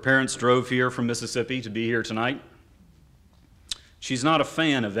 Her parents drove here from Mississippi to be here tonight. She's not a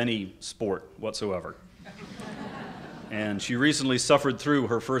fan of any sport whatsoever. And she recently suffered through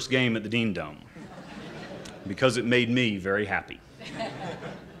her first game at the Dean Dome because it made me very happy.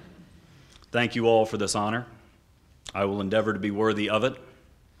 Thank you all for this honor. I will endeavor to be worthy of it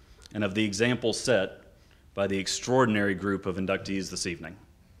and of the example set by the extraordinary group of inductees this evening.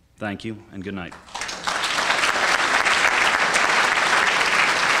 Thank you and good night.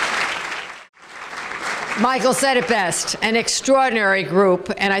 Michael said it best, an extraordinary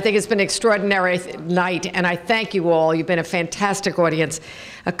group, and I think it's been an extraordinary night, and I thank you all. You've been a fantastic audience.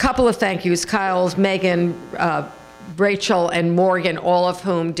 A couple of thank yous, Kyle's, Megan, Rachel, and Morgan, all of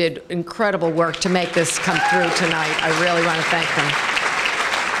whom did incredible work to make this come through tonight. I really want to thank them.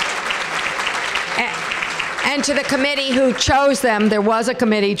 And to the committee who chose them, there was a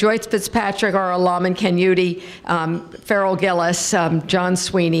committee: Joyce Fitzpatrick, our alum, and Ken Udy, Farrell Gillis, John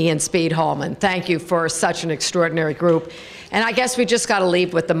Sweeney, and Speed Hallman. Thank you for such an extraordinary group. And I guess we just got to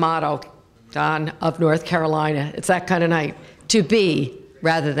leave with the motto, Don, of North Carolina. It's that kind of night: to be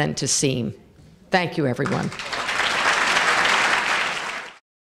rather than to seem. Thank you, everyone.